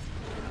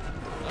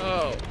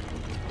 Oh.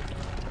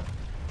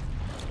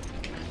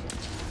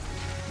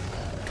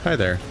 Hi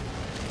there.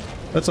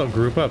 Let's all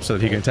group up so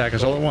that he can attack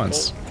us all at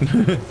once.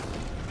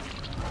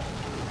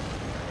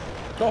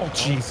 Oh,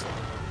 jeez.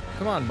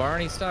 Come on,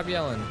 Barney, stop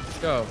yelling. Let's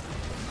go.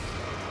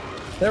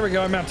 There we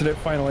go. I mounted it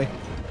finally.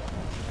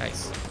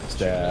 Nice.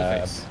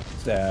 Stab.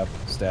 Stab.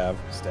 Stab.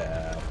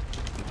 Stab.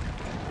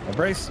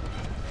 Embrace.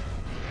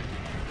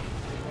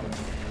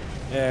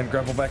 And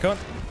grapple back on.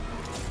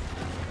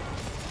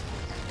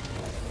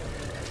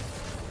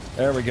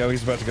 There we go.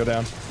 He's about to go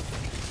down.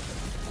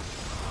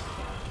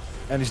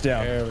 And he's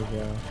down. There we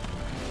go.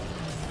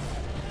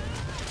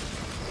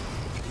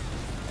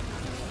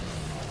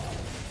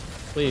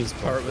 Please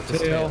part with the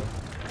tail.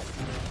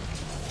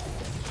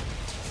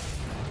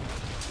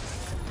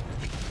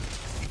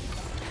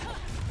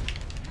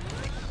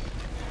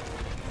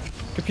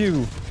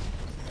 Kapew.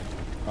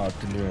 Oh, it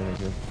didn't do anything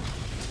good.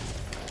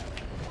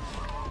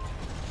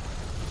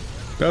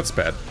 That's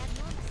bad.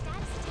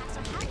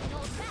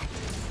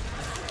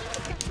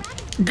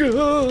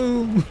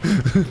 Go!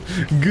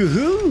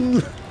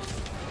 Go!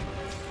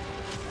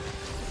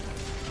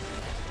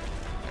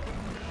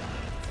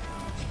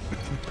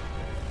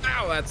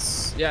 Ow,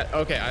 that's... Yeah,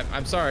 okay,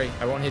 I'm sorry.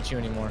 I won't hit you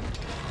anymore.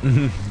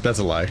 That's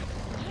a lie.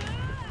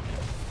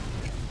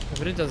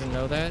 But it doesn't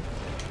know that.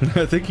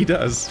 I think he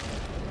does.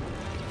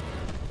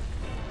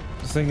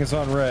 This thing is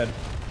on red.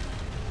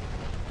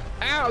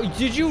 Ow,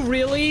 did you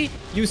really?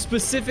 You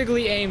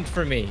specifically aimed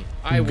for me.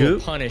 I will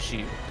punish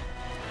you.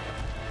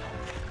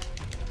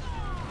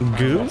 I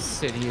Goo? won't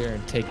sit here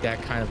and take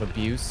that kind of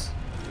abuse.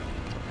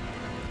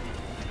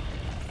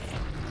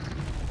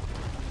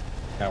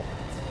 Ow.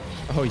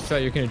 Oh, you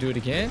thought you were gonna do it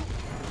again?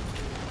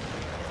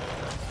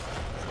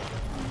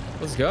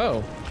 Let's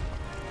go.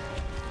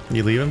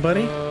 You leaving,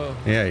 buddy? Oh.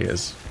 Yeah, he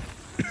is.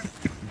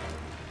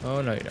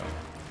 Oh, no, you don't.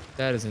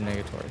 That is a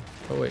negatory.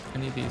 Oh, wait, I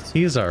need these.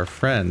 He's our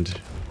friend.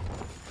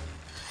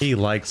 He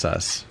likes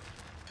us.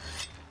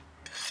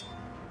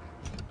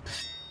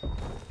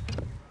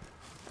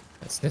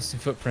 That's sniffs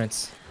and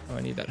footprints. Oh,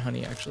 I need that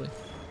honey, actually.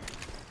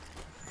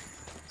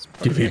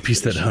 Give me a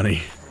piece of that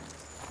honey.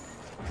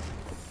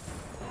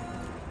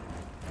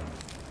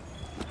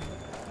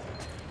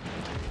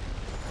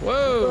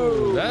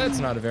 Whoa, that's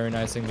not a very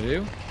nice thing to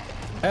do.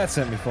 That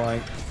sent me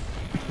flying.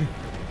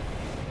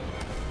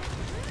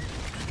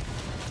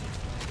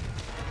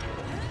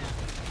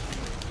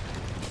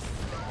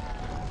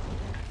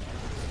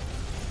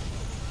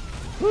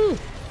 Whew.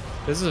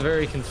 This is a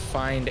very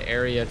confined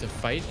area to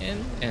fight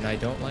in, and I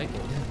don't like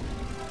it.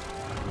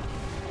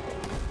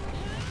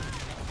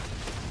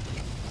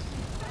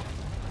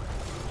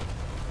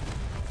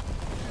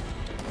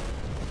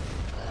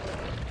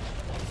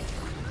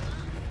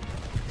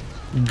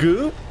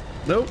 Goop?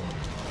 Nope.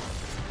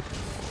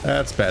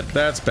 That's bad.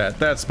 That's bad.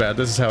 That's bad.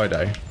 This is how I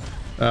die.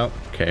 Oh,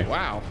 okay.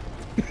 Wow.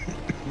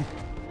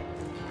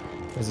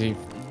 Was he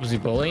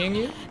bullying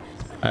you?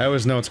 I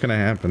always know what's gonna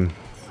happen.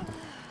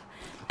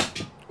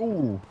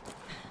 Ooh.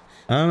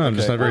 I don't know, I'm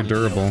just not very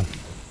durable.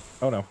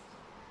 Oh no.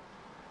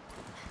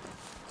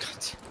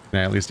 Can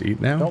I at least eat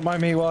now? Don't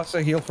mind me while I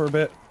stay heal for a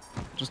bit.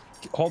 Just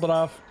hold it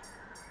off.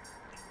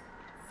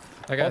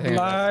 I got Hold the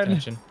line.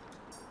 attention.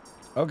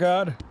 Oh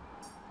god.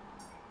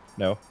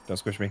 No, don't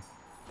squish me.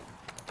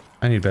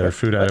 I need better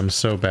food items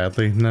so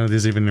badly. None of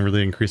these even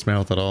really increase my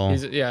health at all.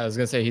 Yeah, I was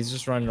gonna say he's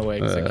just running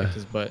away because I kicked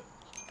his butt.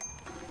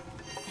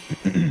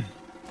 You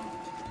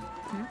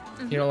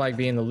don't like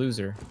being the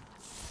loser.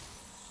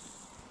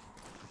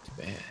 Too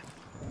bad.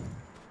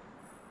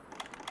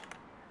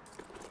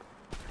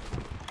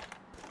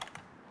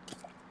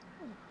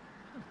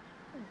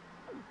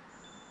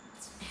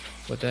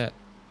 What that?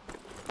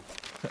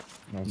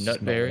 No, it's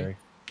Nutberry?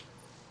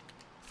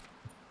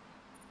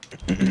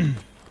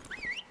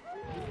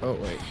 Oh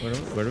wait,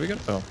 where do we go?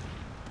 Oh.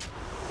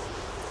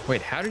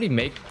 Wait, how did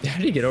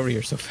he get over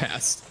here so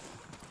fast?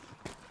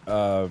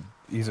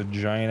 He's a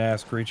giant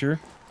ass creature.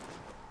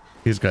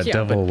 He's got Yeah,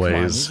 devil but come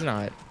on, ways. he's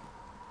not.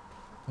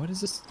 What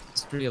is this?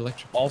 It's pretty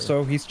electric.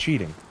 Also, he's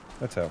cheating.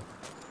 That's how.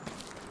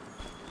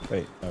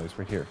 Wait, no, he's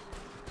right here.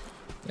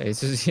 Yeah, he's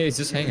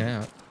just hanging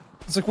out.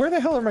 It's like, where the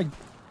hell are my...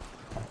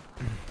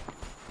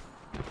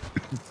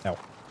 Ow.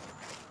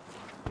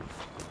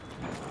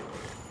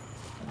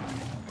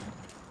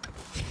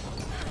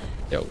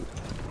 Yo,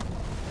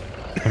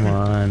 Come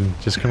on,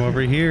 just come over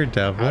here,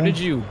 devil. how did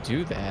you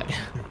do that?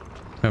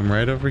 Come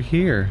right over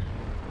here.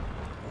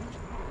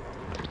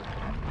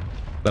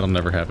 That'll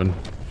never happen.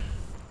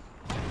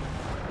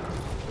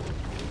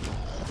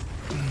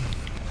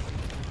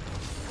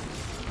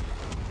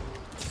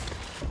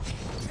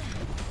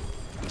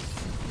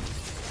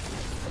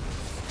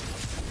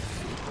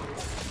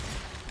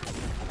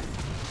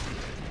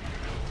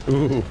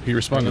 Ooh, he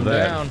responded to Bring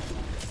him that. down.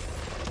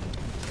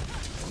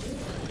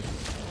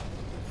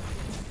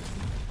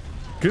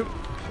 Goop.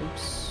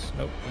 Oops.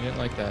 Nope, you didn't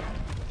like that.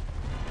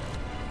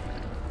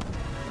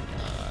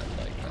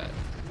 I like that.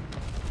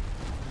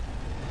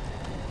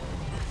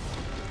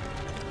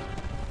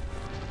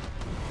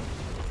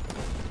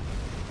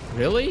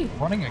 Really?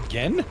 Running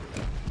again?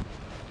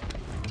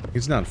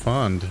 He's not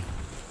fond.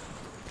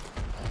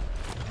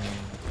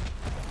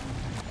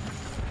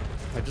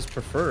 I just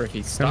prefer if he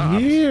Come stops.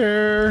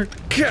 here.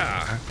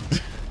 Gah.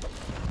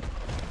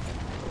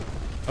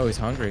 Oh, he's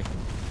hungry.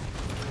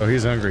 Oh,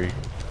 he's hungry.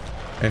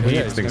 And he Yeah,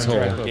 eats he's things gonna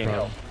whole. try to gain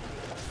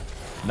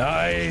health.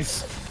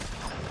 Nice.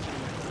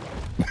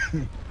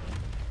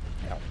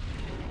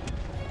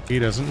 He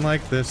doesn't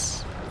like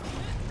this.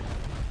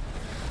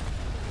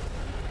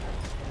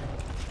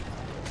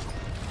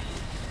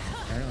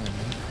 Apparently,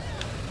 man.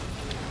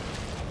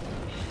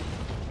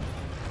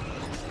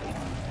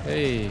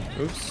 Hey,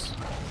 oops.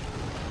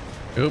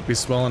 Oop, he's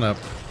swelling up.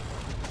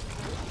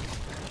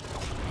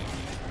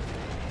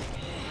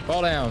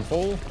 Fall down,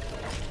 fool.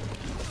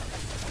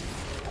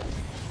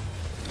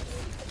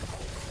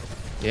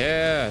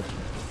 Yeah.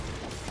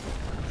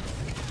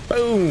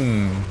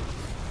 Boom.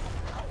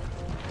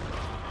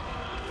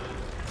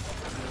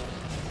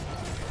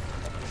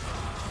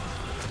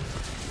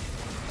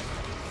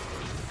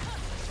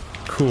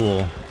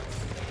 Cool.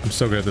 I'm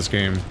so good at this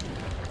game.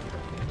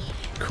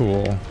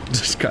 Cool.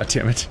 Just God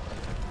damn it.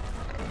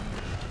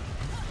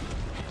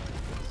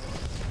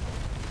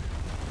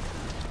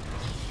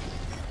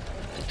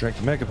 Drank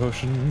the mega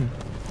potion.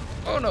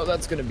 Oh no,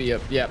 that's gonna be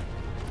a yep.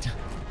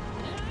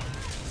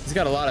 He's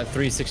got a lot of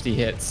 360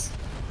 hits.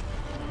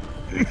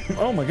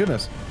 Oh my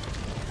goodness.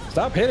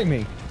 Stop hitting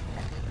me.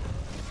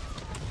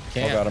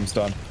 Can't. Oh god, I'm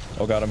stunned.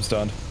 Oh god, I'm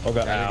stunned. Oh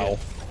god, ow.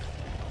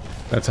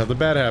 That's how the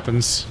bad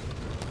happens.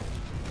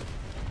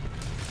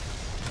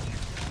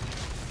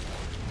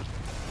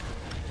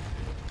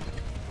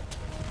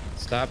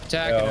 Stop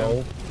attacking Oh,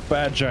 him.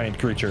 bad giant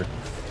creature.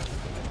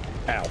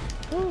 Ow.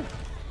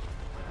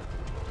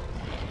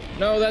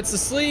 No, that's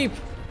asleep.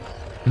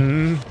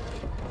 Hmm.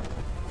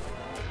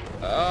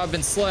 Oh, I've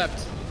been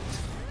slept.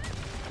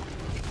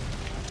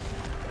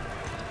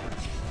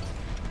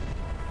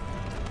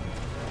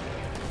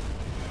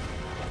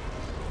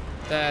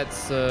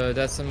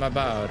 That's in my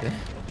body.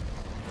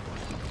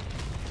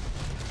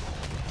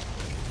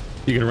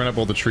 You can run up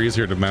all the trees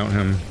here to mount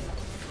him.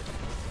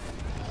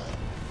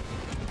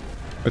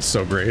 That's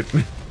so great.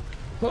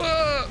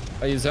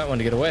 I used that one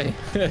to get away.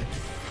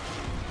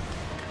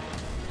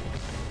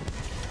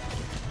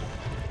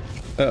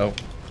 Uh-oh.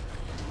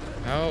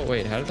 Oh,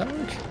 wait, how did that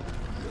work?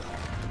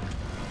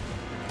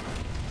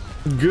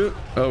 Good.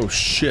 Oh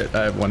shit,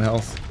 I have 1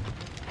 health.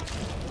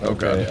 Oh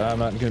Okay, god. I'm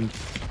not good.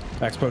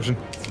 Max potion.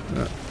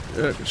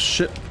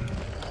 Shit.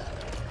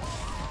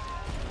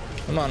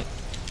 Come on.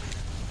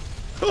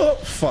 Oh,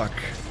 fuck.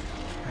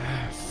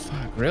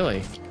 Fuck,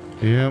 really?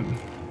 Yep.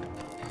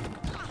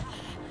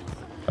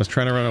 I was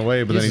trying to run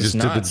away, but then he He's just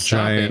just did the not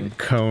giant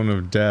stopping. cone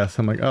of death.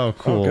 I'm like, oh,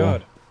 cool. Oh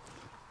god.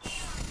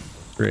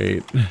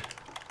 Great.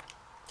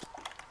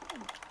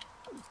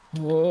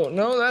 Whoa,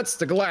 no, that's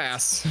the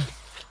glass.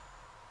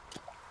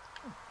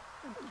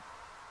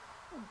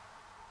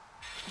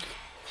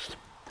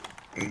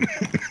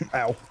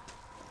 Ow.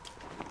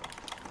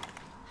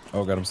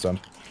 Oh god, I'm stunned.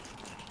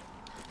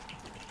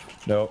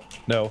 No,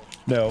 no,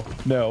 no,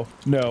 no,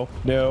 no,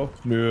 no,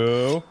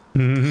 no.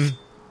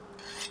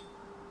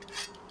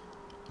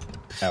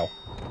 Ow.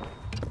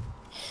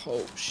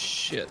 Oh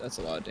shit, that's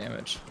a lot of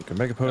damage. Okay,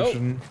 mega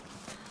potion.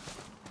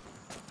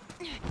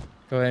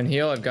 Go ahead and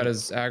heal. I've got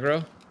his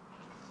aggro.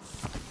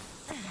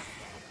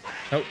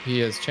 Nope, he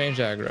has changed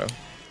aggro.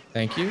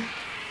 Thank you.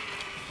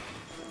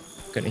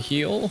 Gonna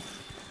heal.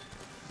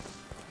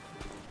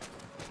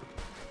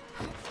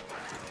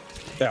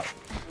 Ow.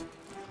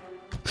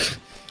 It's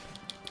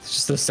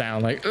just the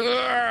sound like.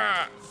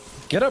 Ugh!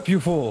 Get up, you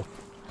fool.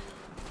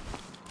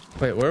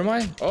 Wait, where am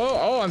I?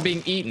 Oh, I'm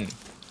being eaten.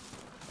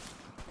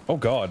 Oh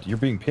god, you're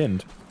being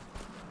pinned.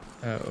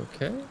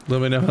 Okay,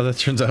 Let me know how that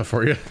turns out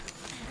for you.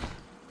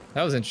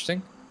 that was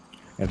interesting.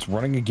 And it's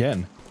running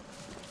again.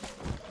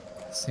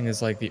 This thing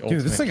is like the ultimate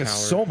Dude, this thing coward. is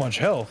so much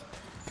health.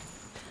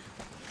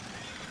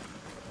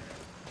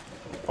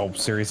 Oh,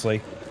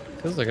 seriously?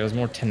 Feels like it has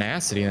more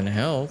tenacity than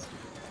health.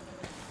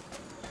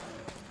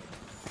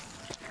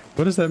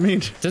 What does that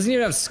mean? Doesn't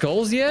even have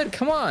skulls yet?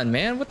 Come on,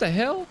 man. What the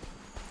hell?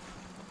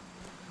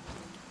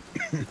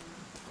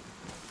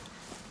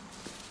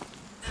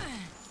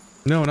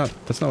 No,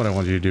 that's not what I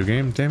wanted you to do,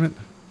 game. Damn it.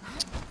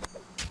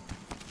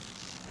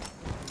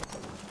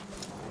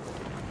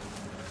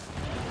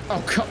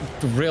 Oh, come,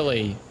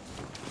 really?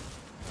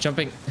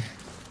 Jumping.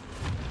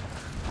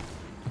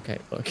 Okay,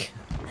 look.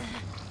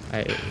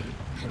 I did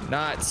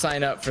not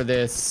sign up for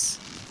this.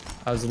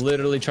 I was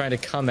literally trying to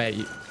come at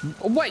you.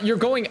 What? You're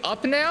going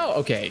up now?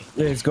 Okay.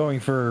 Yeah, he's going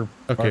for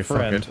our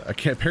friend.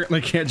 Fuck it. I apparently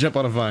can't jump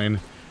on a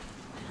vine.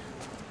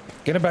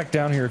 Get him back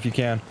down here if you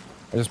can.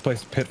 I just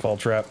placed a pitfall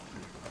trap.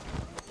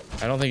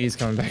 I don't think he's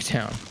coming back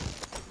down.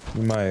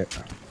 You might.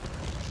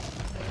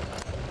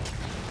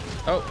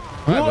 Oh,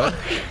 hi, bud.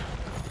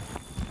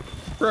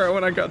 Right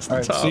when I got to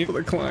the top of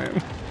the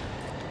climb.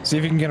 See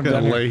if you can get him I'm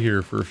down gonna here. lay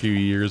here for a few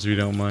years if you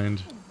don't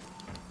mind.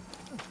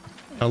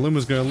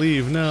 Aluma's gonna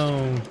leave.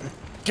 No.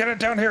 Get it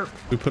down here.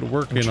 We put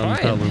work in on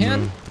trying, Aluma.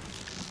 man.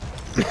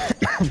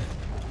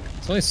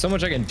 There's only so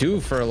much I can do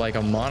for like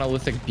a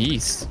monolithic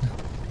beast.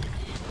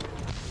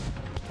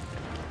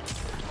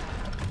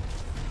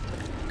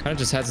 Kind of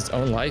just has its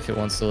own life it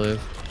wants to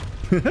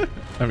live.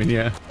 I mean,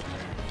 yeah.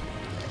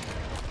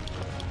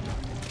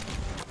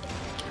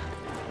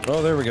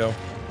 Oh, there we go.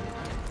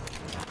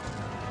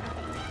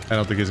 I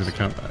don't think he's gonna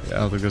come. I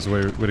don't think there's a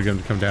way to get him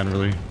to come down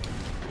really.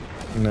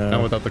 No.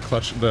 Not without the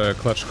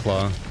clutch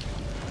claw.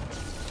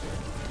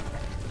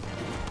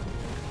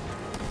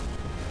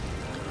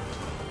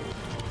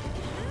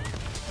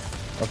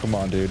 Oh, come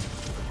on, dude.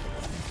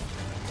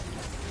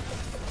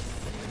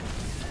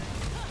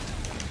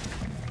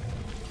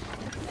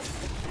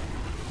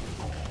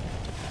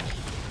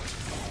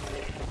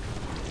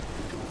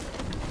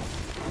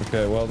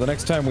 Okay, well, the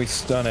next time we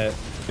stun it,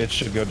 it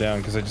should go down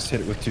because I just hit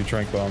it with 2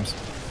 trank bombs.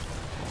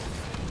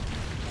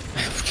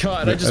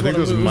 God, I just think want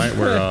to those move. might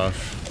wear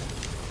off.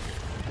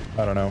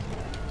 I don't know.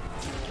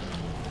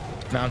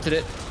 Mounted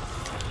it.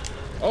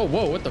 Oh,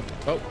 whoa, what the?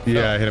 Oh,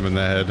 Yeah, I hit him in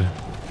the head.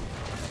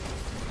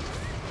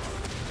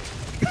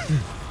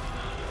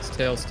 His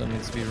tail still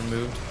needs to be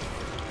removed.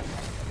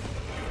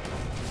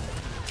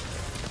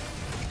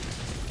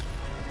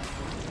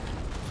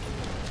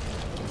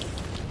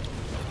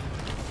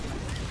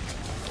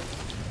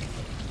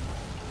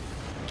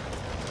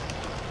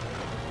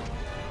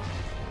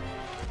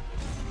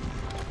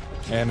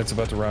 And it's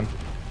about to run.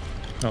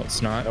 No,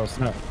 it's not. No, it's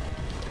not.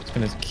 It's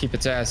gonna keep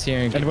its ass here.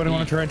 And Anybody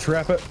want to try and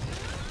trap it?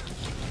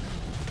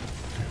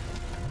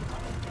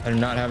 I do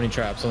not have any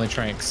traps, only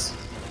tranks.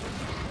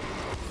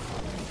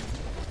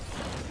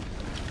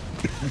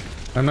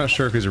 I'm not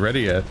sure if he's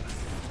ready yet.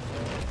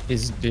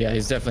 He's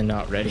definitely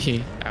not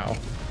ready. Ow.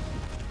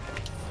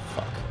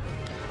 Fuck.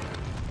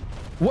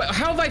 What?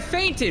 How have I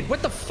fainted?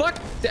 What the fuck?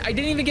 I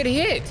didn't even get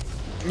hit.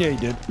 Yeah, you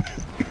did.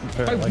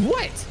 By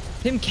what?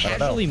 Him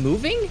casually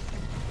moving?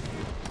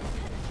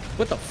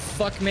 What the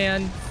fuck,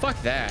 man?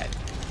 Fuck that.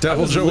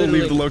 Deviljho will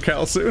leave the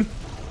locale soon.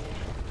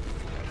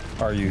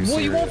 Are you serious? Well,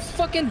 you won't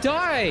fucking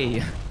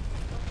die.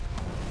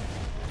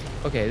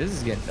 Okay, this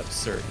is getting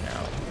absurd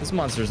now. This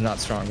monster is not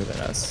stronger than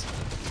us.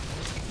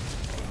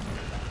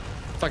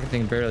 Fucking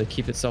thing barely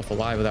keep itself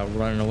alive without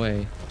running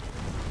away.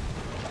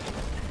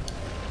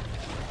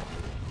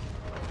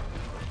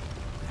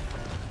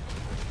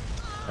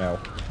 Ow.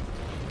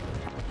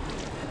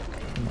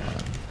 Come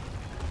on.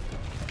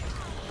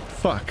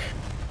 Fuck.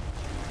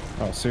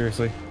 Oh,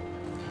 seriously?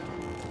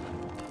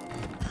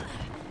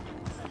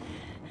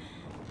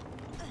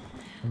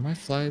 Are my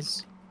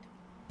flies?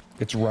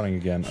 It's running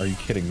again. Are you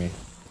kidding me?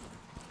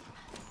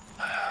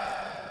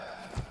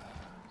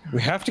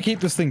 We have to keep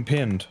this thing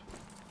pinned.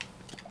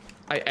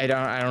 I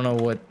don't know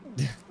what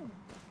I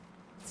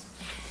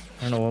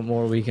don't know what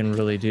more we can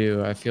really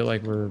do. I feel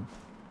like we're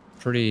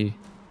pretty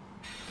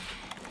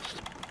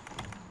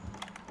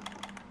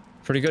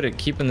good at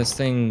keeping this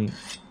thing,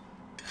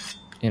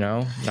 you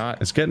know,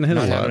 It's getting hit a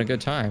lot. having a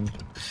good time.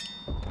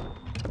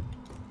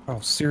 Oh,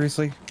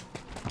 seriously?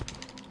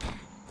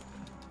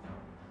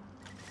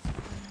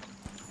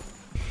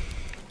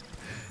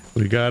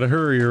 We gotta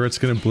hurry or it's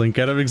gonna blink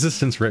out of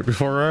existence right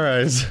before our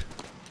eyes.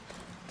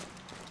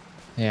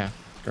 Yeah,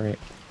 great.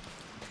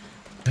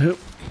 Yep.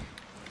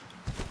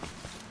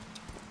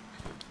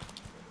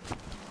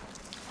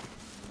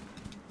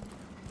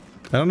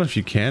 I don't know if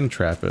you can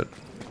trap it.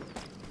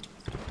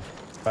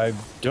 I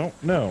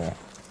don't know.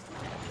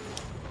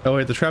 Oh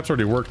wait, the traps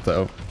already worked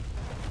though.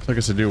 So I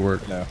guess they do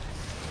work. No.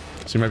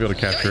 So you might be able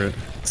to capture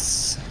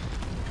it.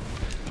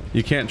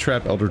 You can't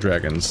trap Elder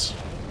Dragons.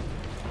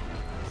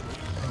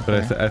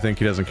 But I think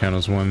he doesn't count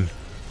as one.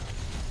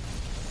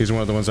 He's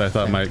one of the ones I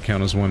thought might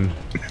count as one.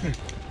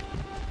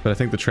 But I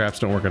think the traps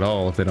don't work at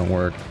all if they don't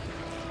work.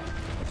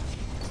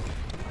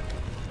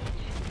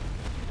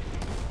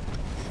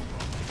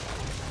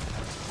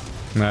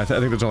 No, I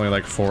think there's only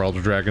like 4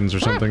 Elder Dragons or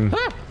something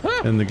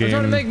in the game. I'm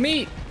trying to make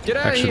meat. Get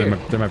out Actually, of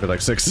here. there might be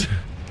like 6.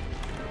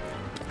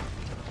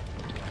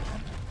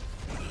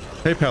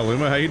 Hey,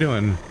 Paluma, how you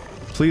doing?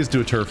 Please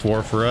do a turf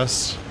war for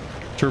us.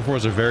 Turf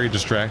wars are very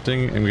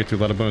distracting, and we get to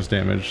do a lot of bonus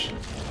damage.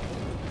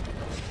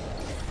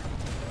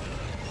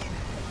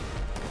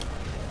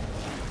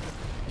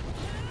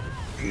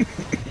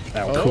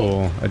 Oh.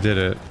 Cool, I did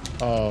it.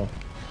 Oh.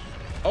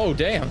 Oh,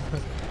 damn.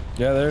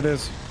 Yeah, there it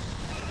is.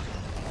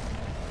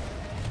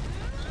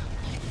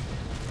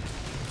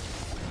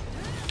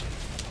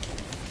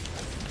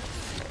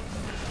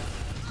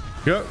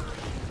 Go.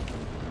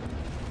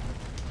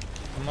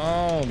 Come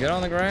on, get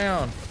on the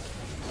ground.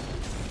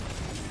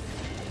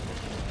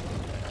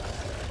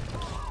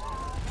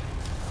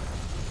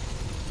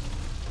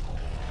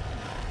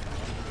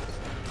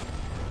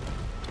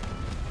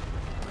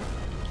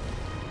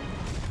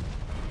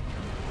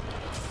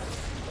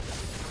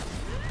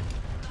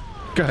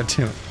 God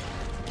damn it.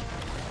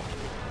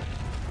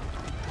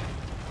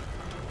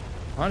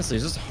 Honestly,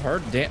 it's just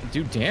hard to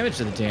do damage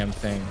to the damn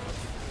thing.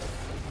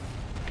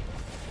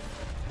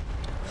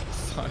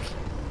 Fuck.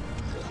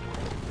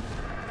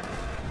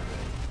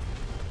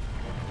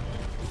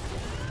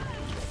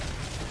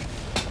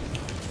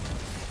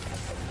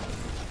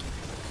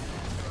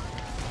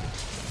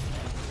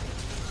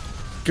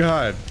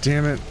 God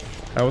damn it.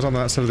 I was on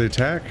that side of the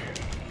attack.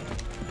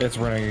 It's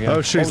running again.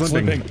 Oh shit, he's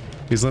limping. Slipping.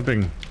 He's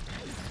limping.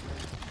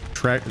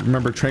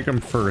 Remember, trank him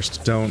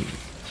first. Don't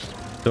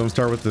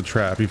start with the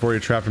trap. You've already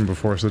trapped him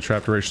before, so the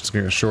trap duration's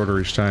gonna get shorter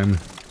each time.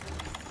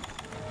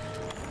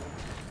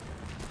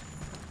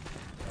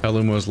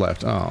 Alumo's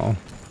left. Oh.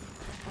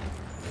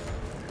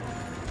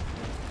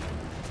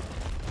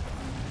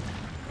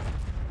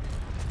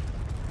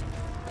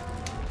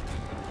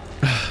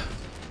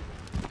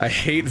 I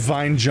hate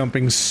vine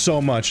jumping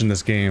so much in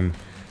this game.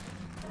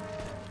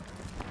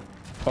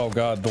 Oh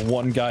god, the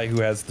one guy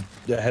who has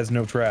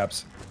no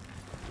traps.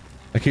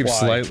 I keep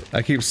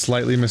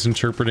slightly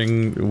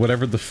misinterpreting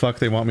whatever the fuck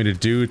they want me to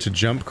do to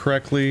jump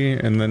correctly,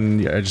 and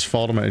then I just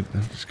fall to my.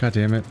 God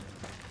damn it!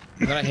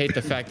 And then I hate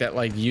the fact that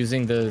like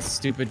using the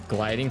stupid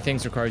gliding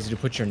things requires you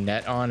to put your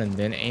net on and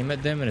then aim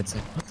at them, and it's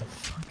like, what the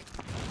fuck?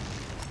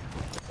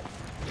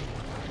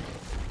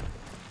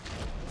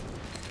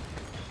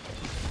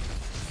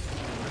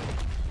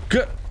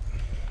 Good.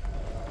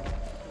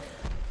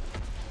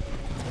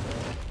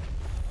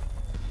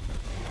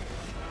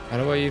 How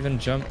do I even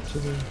jump to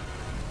the?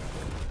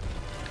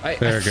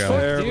 There we go.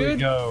 Fuck, There dude. we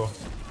go.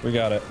 We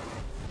got it.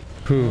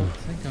 Whew.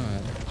 Thank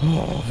God.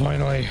 Oh,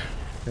 finally.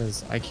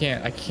 Because I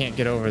can't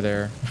get over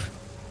there.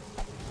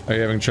 Are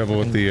you having trouble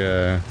with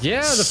the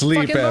Yeah, the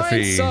sleep fucking Effie?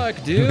 lines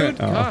suck, dude.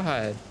 Oh.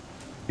 God.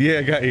 Yeah,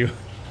 I got you.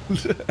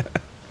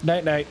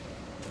 Night night.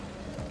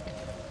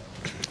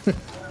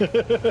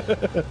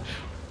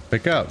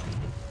 Pick up.